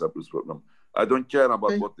solution for Cyprus problem. I don't care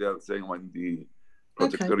about what they are saying on the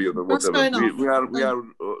protectorate or whatever.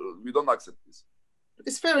 We don't accept this.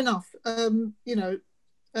 It's fair enough. You know,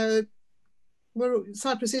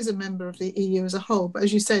 Cyprus is a member of the EU as a whole, but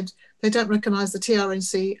as you said, they don't recognise the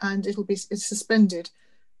TRNC and it's suspended.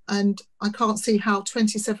 And I can't see how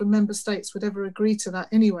 27 member states would ever agree to that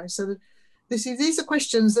anyway. So these are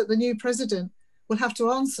questions that the new president will have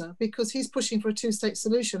to answer because he's pushing for a two-state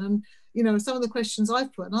solution. And, you know, some of the questions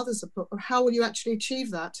I've put and others have put are how will you actually achieve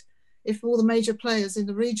that if all the major players in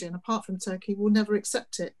the region, apart from Turkey, will never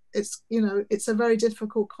accept it? It's, you know, it's a very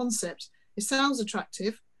difficult concept. It sounds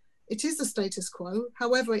attractive. It is the status quo.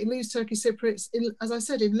 However, it leaves Turkish Cypriots, as I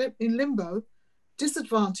said, in limbo,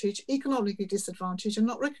 disadvantaged, economically disadvantaged and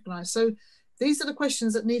not recognised. So these are the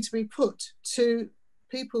questions that need to be put to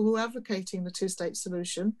people who are advocating the two-state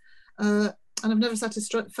solution and have never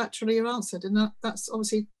satisfactorily answered. And that's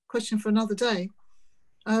obviously a question for another day.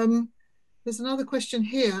 There's another question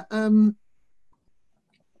here.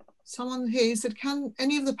 Someone here said, can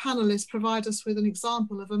any of the panelists provide us with an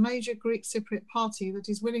example of a major Greek Cypriot party that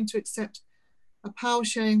is willing to accept a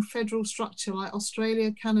power-sharing federal structure like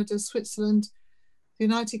Australia, Canada, Switzerland, the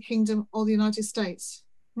United Kingdom or the United States?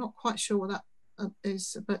 I'm not quite sure what that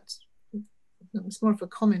is, but it's more of a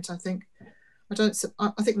comment, I think. I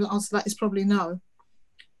think the answer to that is probably no.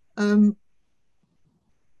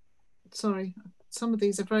 Sorry, some of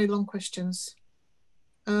these are very long questions.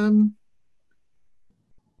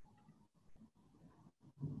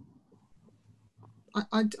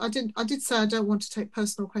 I did say I don't want to take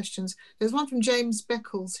personal questions. There's one from James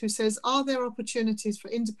Beckles who says, are there opportunities for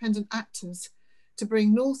independent actors to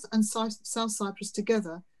bring North and South Cyprus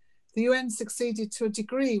together. The UN succeeded to a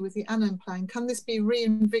degree with the Annan Plan. Can this be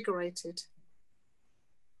reinvigorated?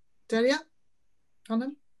 Derya?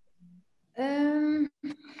 Annan?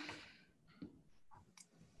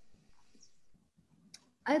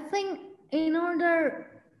 I think in order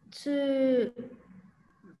to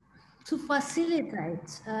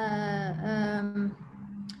facilitate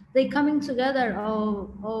the coming together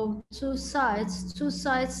of two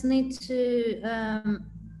sides need to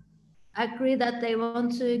agree that they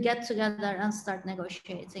want to get together and start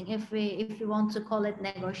negotiating, if we want to call it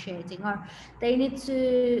negotiating, or they need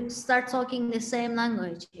to start talking the same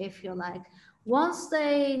language, if you like. Once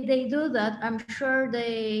they do that, I'm sure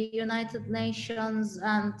the United Nations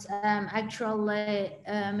and actually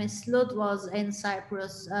Ms. Lud was in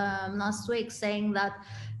Cyprus last week saying that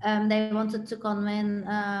they wanted to convene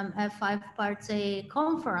a 5-party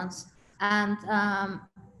conference and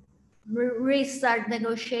restart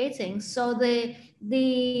negotiating. So the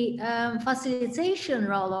facilitation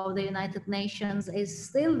role of the United Nations is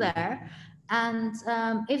still there. And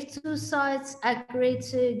if two sides agree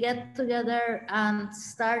to get together and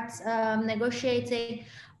start negotiating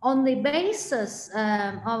on the basis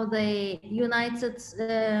of the United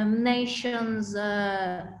Nations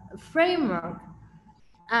framework,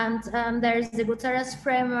 and there's the Guterres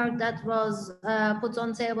framework that was put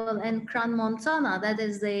on table in Crans-Montana, that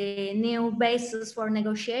is the new basis for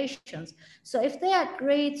negotiations. So if they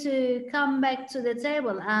agree to come back to the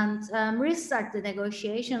table and restart the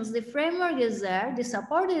negotiations, the framework is there, the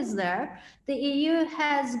support is there. The EU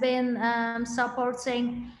has been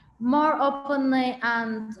supporting more openly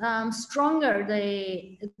and stronger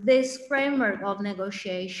this framework of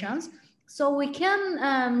negotiations. So we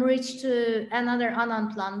can reach to another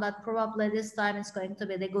Annan plan, but probably this time it's going to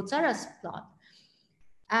be the Guterres plan,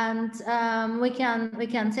 and we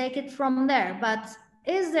can take it from there. But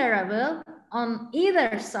is there a will on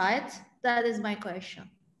either side? That is my question.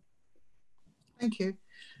 Thank you.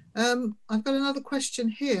 I've got another question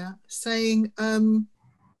here saying, oh,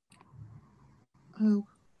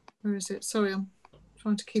 where is it? Sorry, I'm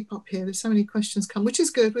trying to keep up here. There's so many questions come, which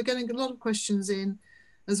is good. We're getting a lot of questions in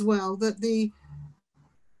as well, that the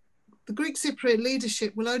Greek Cypriot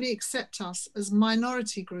leadership will only accept us as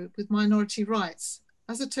minority group with minority rights.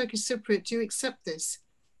 As a Turkish Cypriot, do you accept this?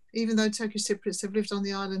 Even though Turkish Cypriots have lived on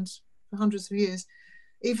the island for hundreds of years,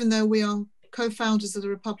 even though we are co-founders of the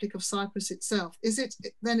Republic of Cyprus itself, is it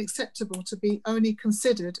then acceptable to be only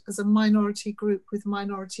considered as a minority group with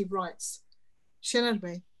minority rights? Şener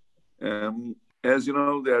Bey. As you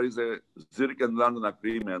know, there is a Zurich and London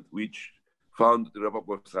agreement which founded the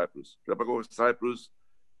Republic of Cyprus. The Republic of Cyprus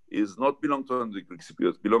is not belong to the Greek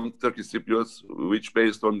Cypriots, belong to Turkish Cypriots, which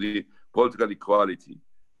based on the political equality.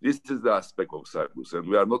 This is the aspect of Cyprus, and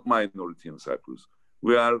we are not minority in Cyprus.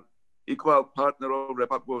 We are equal partner of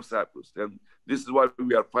Republic of Cyprus, and this is why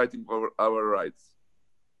we are fighting for our rights.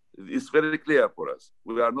 It's very clear for us.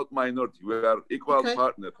 We are not minority. We are equal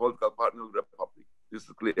partner, political partner of the Republic. This is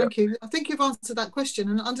clear. Thank you. I think you've answered that question.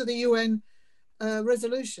 And under the UN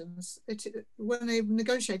resolutions, when they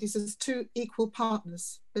negotiate, it says two equal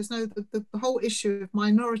partners. There's no the whole issue of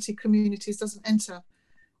minority communities doesn't enter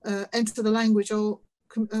the language or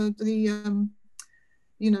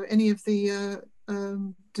any of the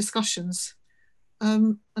discussions.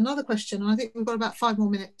 Another question, and I think we've got about 5 more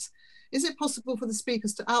minutes. Is it possible for the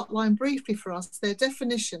speakers to outline briefly for us their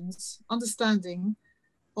definitions, understanding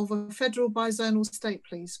of a federal bizonal state,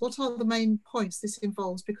 please? What are the main points this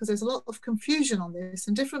involves? Because there's a lot of confusion on this,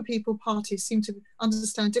 and different parties seem to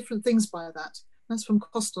understand different things by that. That's from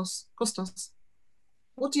Kostas. Kostas,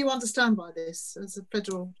 what do you understand by this as a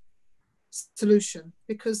federal solution?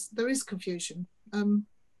 Because there is confusion.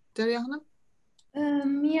 Derya?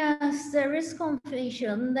 Yes, there is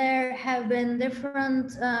confusion. There have been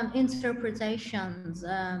different interpretations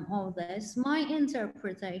of this. My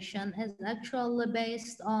interpretation is actually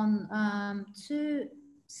based on 2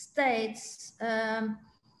 states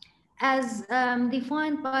as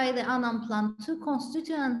defined by the Annan Plan, 2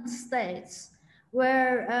 constituent states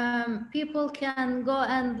where people can go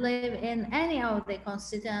and live in any of the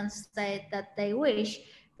constituent state that they wish,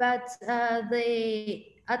 but the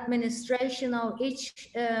administration of each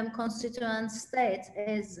constituent state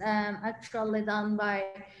is actually done by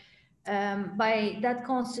that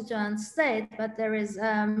constituent state, but there is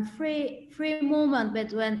free movement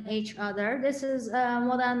between each other. This is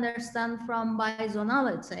what I understand from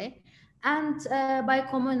bizonality. And by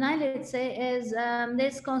communality is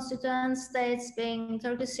these constituent states being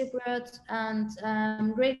Turkish Cypriot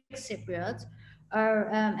and Greek Cypriot or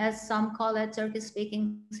as some call it,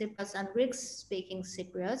 Turkish-speaking Cypriots and Greek-speaking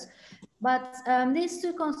Cypriots. But these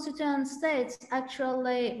two constituent states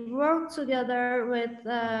actually work together with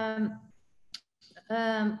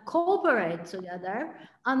cooperate together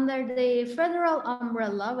under the federal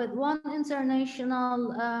umbrella with one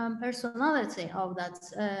international personality of that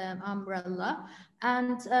umbrella,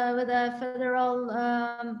 and with a federal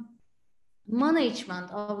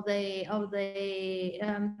management of the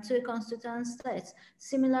two constituent states,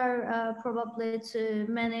 similar probably to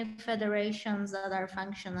many federations that are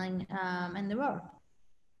functioning in the world.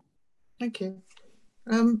 Thank you.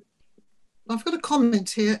 I've got a comment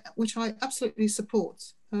here which I absolutely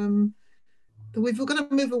support. That we're going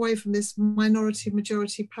to move away from this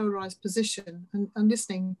minority-majority polarized position and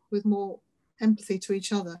listening with more empathy to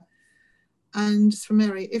each other. And for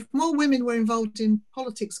Mary, if more women were involved in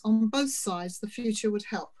politics on both sides, the future would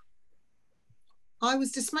help. I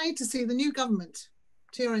was dismayed to see the new government,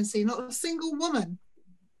 TRNC, not a single woman.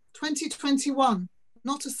 2021,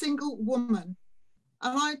 not a single woman.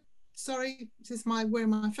 And sorry, this is wearing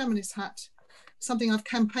my feminist hat, something I've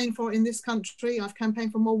campaigned for in this country. I've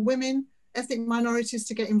campaigned for more women, ethnic minorities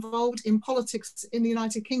to get involved in politics in the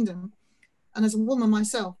United Kingdom. And as a woman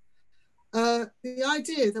myself, the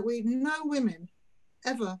idea that no women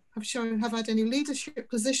ever have had any leadership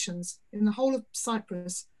positions in the whole of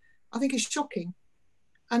Cyprus, I think is shocking.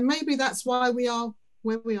 And maybe that's why we are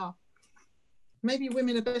where we are. Maybe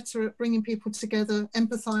women are better at bringing people together,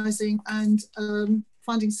 empathizing and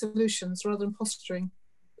finding solutions rather than posturing.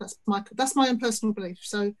 That's my own personal belief.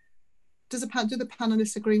 So do the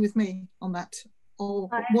panelists agree with me on that? Or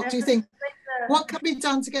what do you think? What can be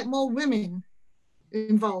done to get more women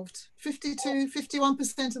involved?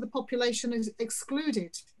 51% of the population is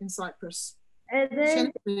excluded in Cyprus.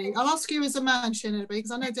 I'll ask you as a man, Şener,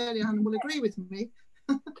 because I know Derya will agree with me.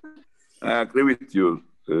 I agree with you,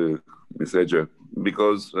 Ms. Ece,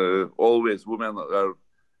 because always women are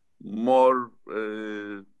more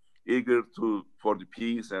eager for the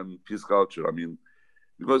peace and peace culture. I mean,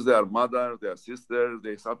 because they are mother, they are sisters,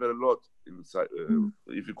 they suffer a lot.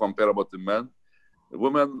 If you compare about the men, the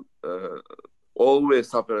women always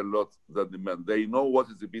suffer a lot than the men. They know what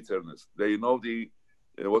is the bitterness. They know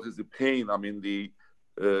what is the pain. I mean, they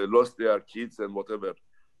lost their kids and whatever.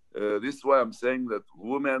 This is why I'm saying that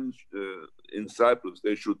women in Cyprus,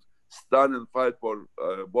 they should stand and fight for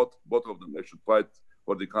both of them. They should fight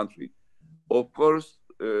for the country. Of course,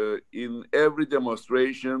 in every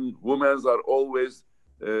demonstration, women are always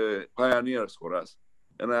pioneers for us.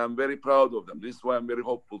 And I am very proud of them. This is why I'm very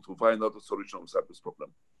hopeful to find out a solution of Cyprus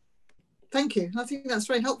problem. Thank you. I think that's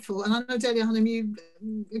very helpful. And I know, Derya, you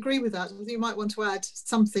agree with that. You might want to add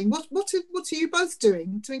something. What are you both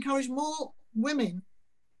doing to encourage more women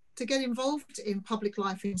to get involved in public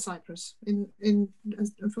life in Cyprus? Certainly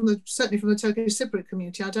from the Turkish Cypriot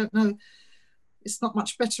community. I don't know. It's not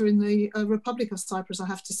much better in the Republic of Cyprus, I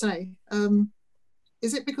have to say.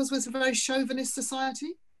 Is it because it's a very chauvinist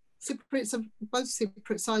society? Cypriots are both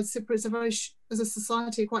Cypriot sides. Cypriots are as a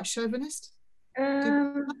society, quite chauvinist.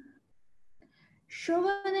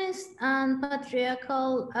 Chauvinist and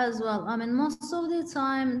patriarchal as well. I mean, most of the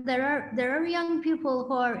time there are young people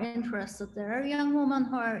who are interested. There are young women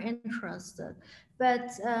who are interested, but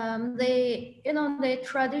the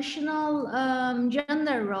traditional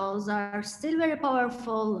gender roles are still very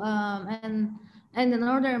powerful in the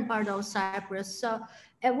northern part of Cyprus. So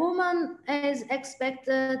a woman is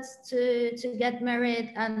expected to get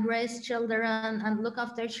married and raise children and look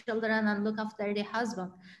after children and look after the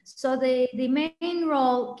husband. So the main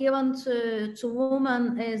role given to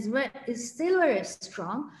women is still very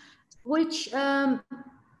strong, which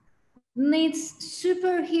needs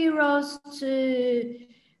superheroes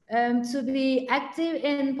to be active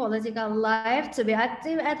in political life, to be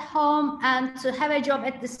active at home, and to have a job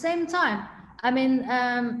at the same time. I mean,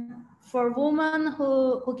 for women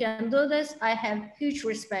who can do this, I have huge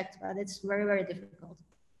respect, but it's very, very difficult.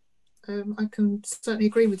 I can certainly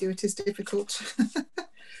agree with you. It is difficult.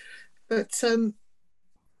 But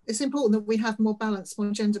it's important that we have more balance,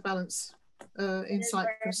 more gender balance in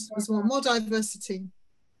Cyprus as well, more diversity.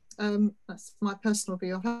 That's my personal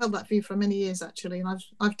view. I've held that view for many years, actually, and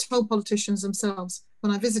I've told politicians themselves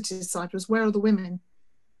when I visited Cyprus, where are the women?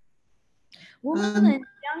 Women and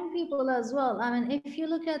young people as well. I mean, if you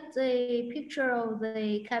look at the picture of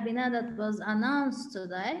the cabinet that was announced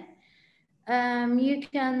today, you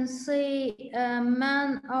can see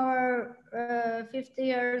men are 50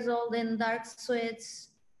 years old in dark suits,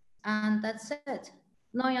 and that's it.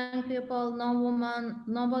 No young people, no woman,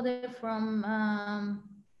 nobody from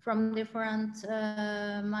different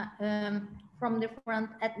from different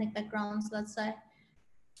ethnic backgrounds, let's say.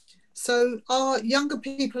 So are younger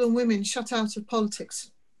people and women shut out of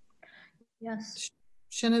politics? Yes.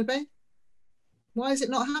 Şener Bey, why is it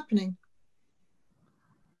not happening?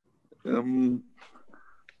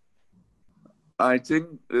 I think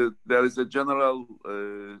there is a general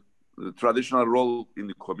traditional role in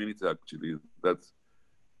the community, actually, that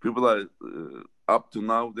people are up to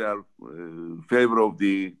now, they are favor of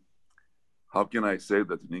the, how can I say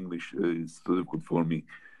that in English? It's too difficult for me.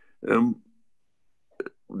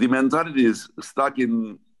 The mentality is stuck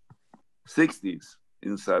in 60s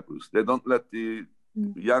in Cyprus. They don't let the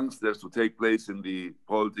youngsters to take place in the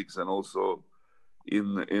politics and also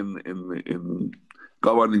in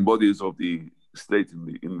governing bodies of the state in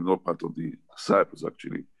the north part of the Cyprus,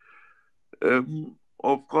 actually.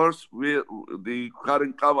 Of course, the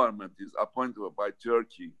current government is appointed by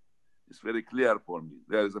Turkey. It's very clear for me.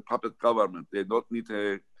 There is a puppet government. They don't need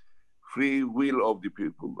a free will of the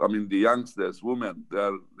people. I mean, the youngsters, women,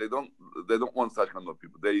 they don't want such kind of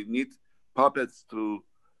people. They need puppets to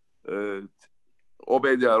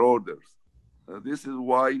obey their orders. This is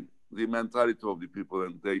why the mentality of the people,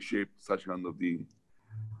 and they shaped such kind of the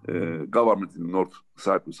government in North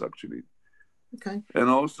Cyprus, actually. Okay. And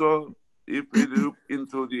also, if we look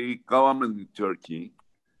into the government in Turkey,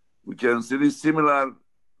 we can see the similar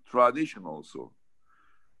tradition also.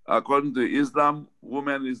 According to Islam,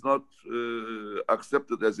 woman is not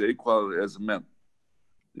accepted as equal as men.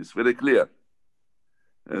 It's very clear.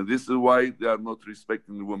 And this is why they are not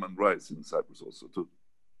respecting the women's rights in Cyprus also too.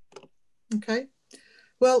 Okay.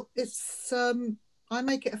 Well, it's I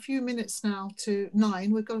make it a few minutes now to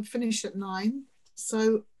 9. We're going to finish at 9.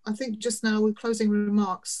 So I think just now with closing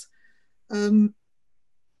remarks, do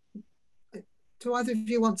either of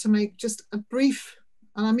you want to make just a brief,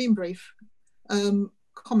 and I mean brief,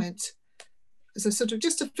 comment as a sort of,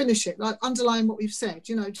 just to finish it, like underline what we've said,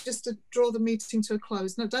 you know, just to draw the meeting to a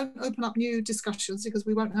close. No, don't open up new discussions because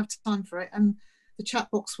we won't have time for it and the chat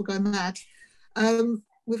box will go mad.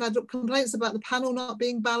 We've had complaints about the panel not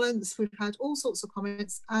being balanced. We've had all sorts of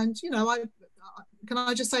comments, and you know, can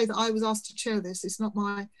I just say that I was asked to chair this. It's not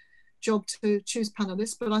my job to choose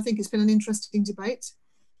panelists, but I think it's been an interesting debate.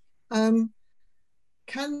 Can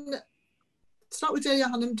start with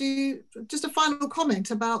Derya Hanım. Just a final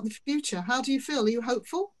comment about the future. How do you feel? Are you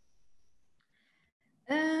hopeful?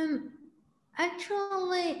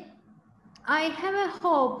 Actually, I have a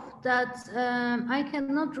hope that I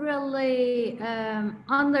cannot really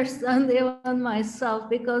understand even myself,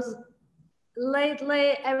 because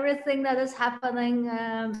lately everything that is happening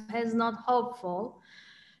is not hopeful.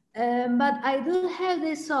 But I do have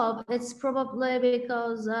this hope. It's probably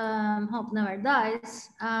because hope never dies,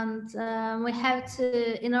 and we have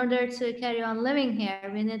to, in order to carry on living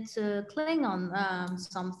here, we need to cling on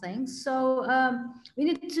something. So we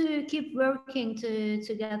need to keep working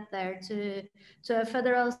to get there, to a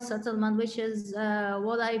federal settlement, which is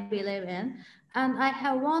what I believe in. And I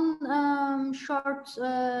have one short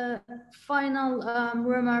final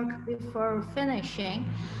remark before finishing.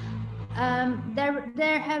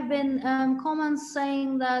 There have been comments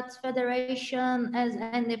saying that federation, as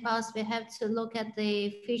in the past, we have to look at the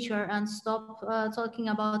future and stop talking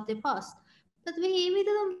about the past. But we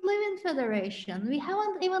didn't live in federation. We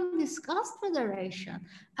haven't even discussed federation.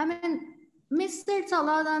 I mean, Mr.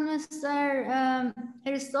 Talat and Mr.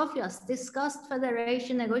 Christofias discussed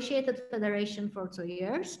federation, negotiated federation for 2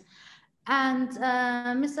 years. And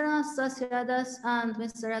Mr. Anastasiades and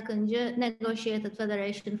Mr. Akıncı negotiated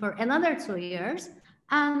federation for another 2 years.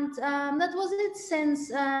 And that was it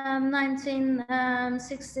since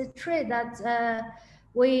 1963 that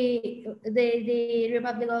the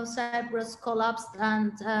Republic of Cyprus collapsed,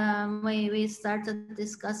 and we started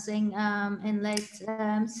discussing in late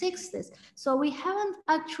 60s. So we haven't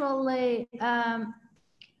actually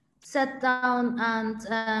sat down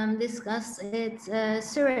and discussed it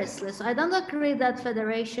seriously. So I don't agree that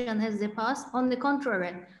federation is the past. On the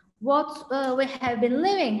contrary, what we have been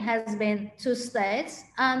living has been 2 states,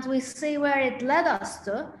 and we see where it led us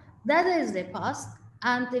to. That is the past,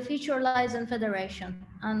 and the future lies in federation.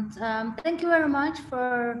 And thank you very much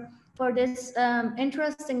for this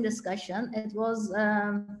interesting discussion. It was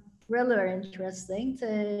really very interesting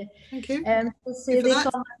to see the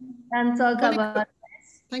comments and talk about.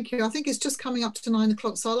 Thank you. I think it's just coming up to 9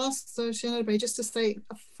 o'clock. So I'll ask Şener Bey just to say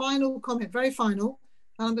a final comment, very final.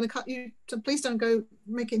 And I'm going to cut you, so please don't go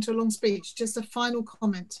make it into a long speech, just a final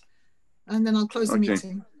comment. And then I'll close the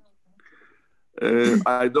meeting.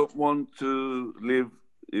 I don't want to live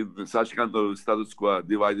in such kind of status quo,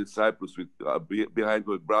 divided Cyprus with behind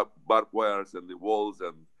with barbed wires and the walls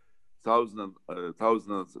and thousand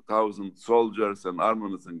soldiers and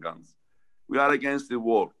armaments and guns. We are against the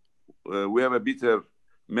war. We have a bitter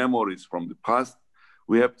memories from the past.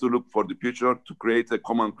 We have to look for the future to create a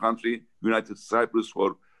common country, United Cyprus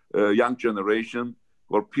for young generation,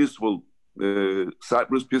 for peaceful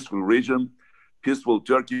Cyprus, peaceful region, peaceful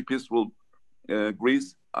Turkey, peaceful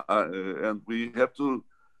Greece. And we have to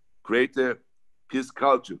create a peace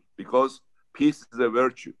culture because peace is a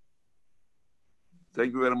virtue.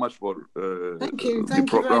 Thank you very much for thank you the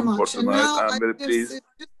program very much. for tonight. I'm very pleased.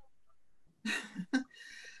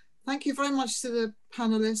 Thank you very much to the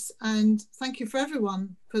panelists, and thank you for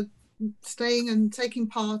everyone for staying and taking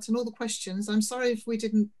part and all the questions. I'm sorry if we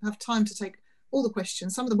didn't have time to take all the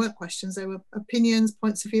questions. Some of them weren't questions, they were opinions,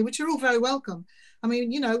 points of view, which are all very welcome. I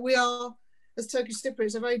mean, you know, we are, as Turkish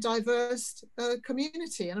Cypriots, a very diverse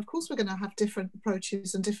community, and of course we're going to have different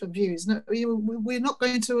approaches and different views. No, we're not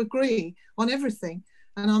going to agree on everything,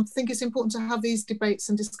 and I think it's important to have these debates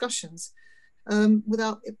and discussions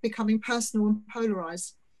without it becoming personal and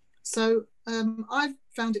polarized. So I've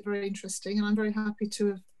found it very interesting, and I'm very happy to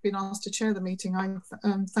have been asked to chair the meeting. I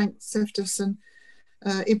thank CEFTUS and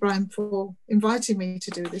Ibrahim for inviting me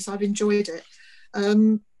to do this. I've enjoyed it.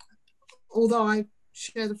 Although I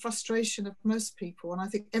share the frustration of most people, and I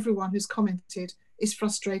think everyone who's commented is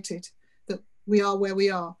frustrated that we are where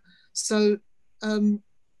we are. So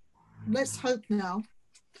let's hope now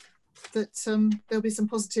that there'll be some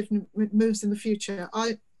positive moves in the future.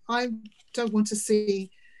 I don't want to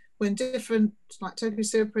see when different, like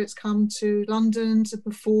Turkish Cypriots, come to London to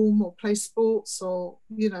perform or play sports, or,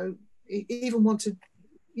 you know, even want to,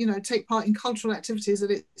 you know, take part in cultural activities,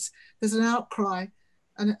 that there's an outcry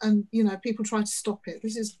and you know, people try to stop it.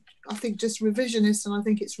 This is, I think, just revisionist, and I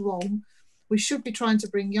think it's wrong. We should be trying to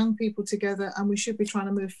bring young people together, and we should be trying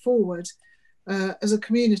to move forward as a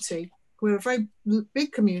community. We're a very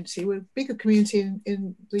big community. We're a bigger community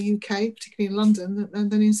in the UK, particularly in London,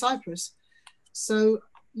 than in Cyprus. So,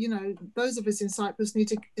 you know, those of us in Cyprus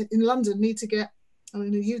in London need to get, or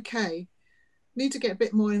in the UK, need to get a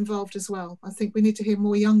bit more involved as well. I think we need to hear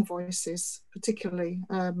more young voices, particularly,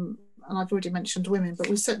 and I've already mentioned women, but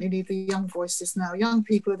we certainly need the young voices now. Young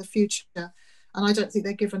people are the future, and I don't think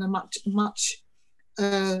they're given a much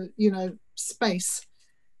you know, space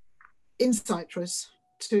in Cyprus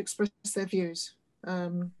to express their views,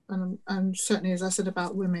 and certainly, as I said,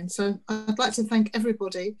 about women. So I'd like to thank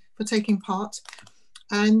everybody for taking part,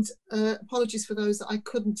 and apologies for those that I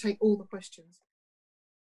couldn't take all the questions.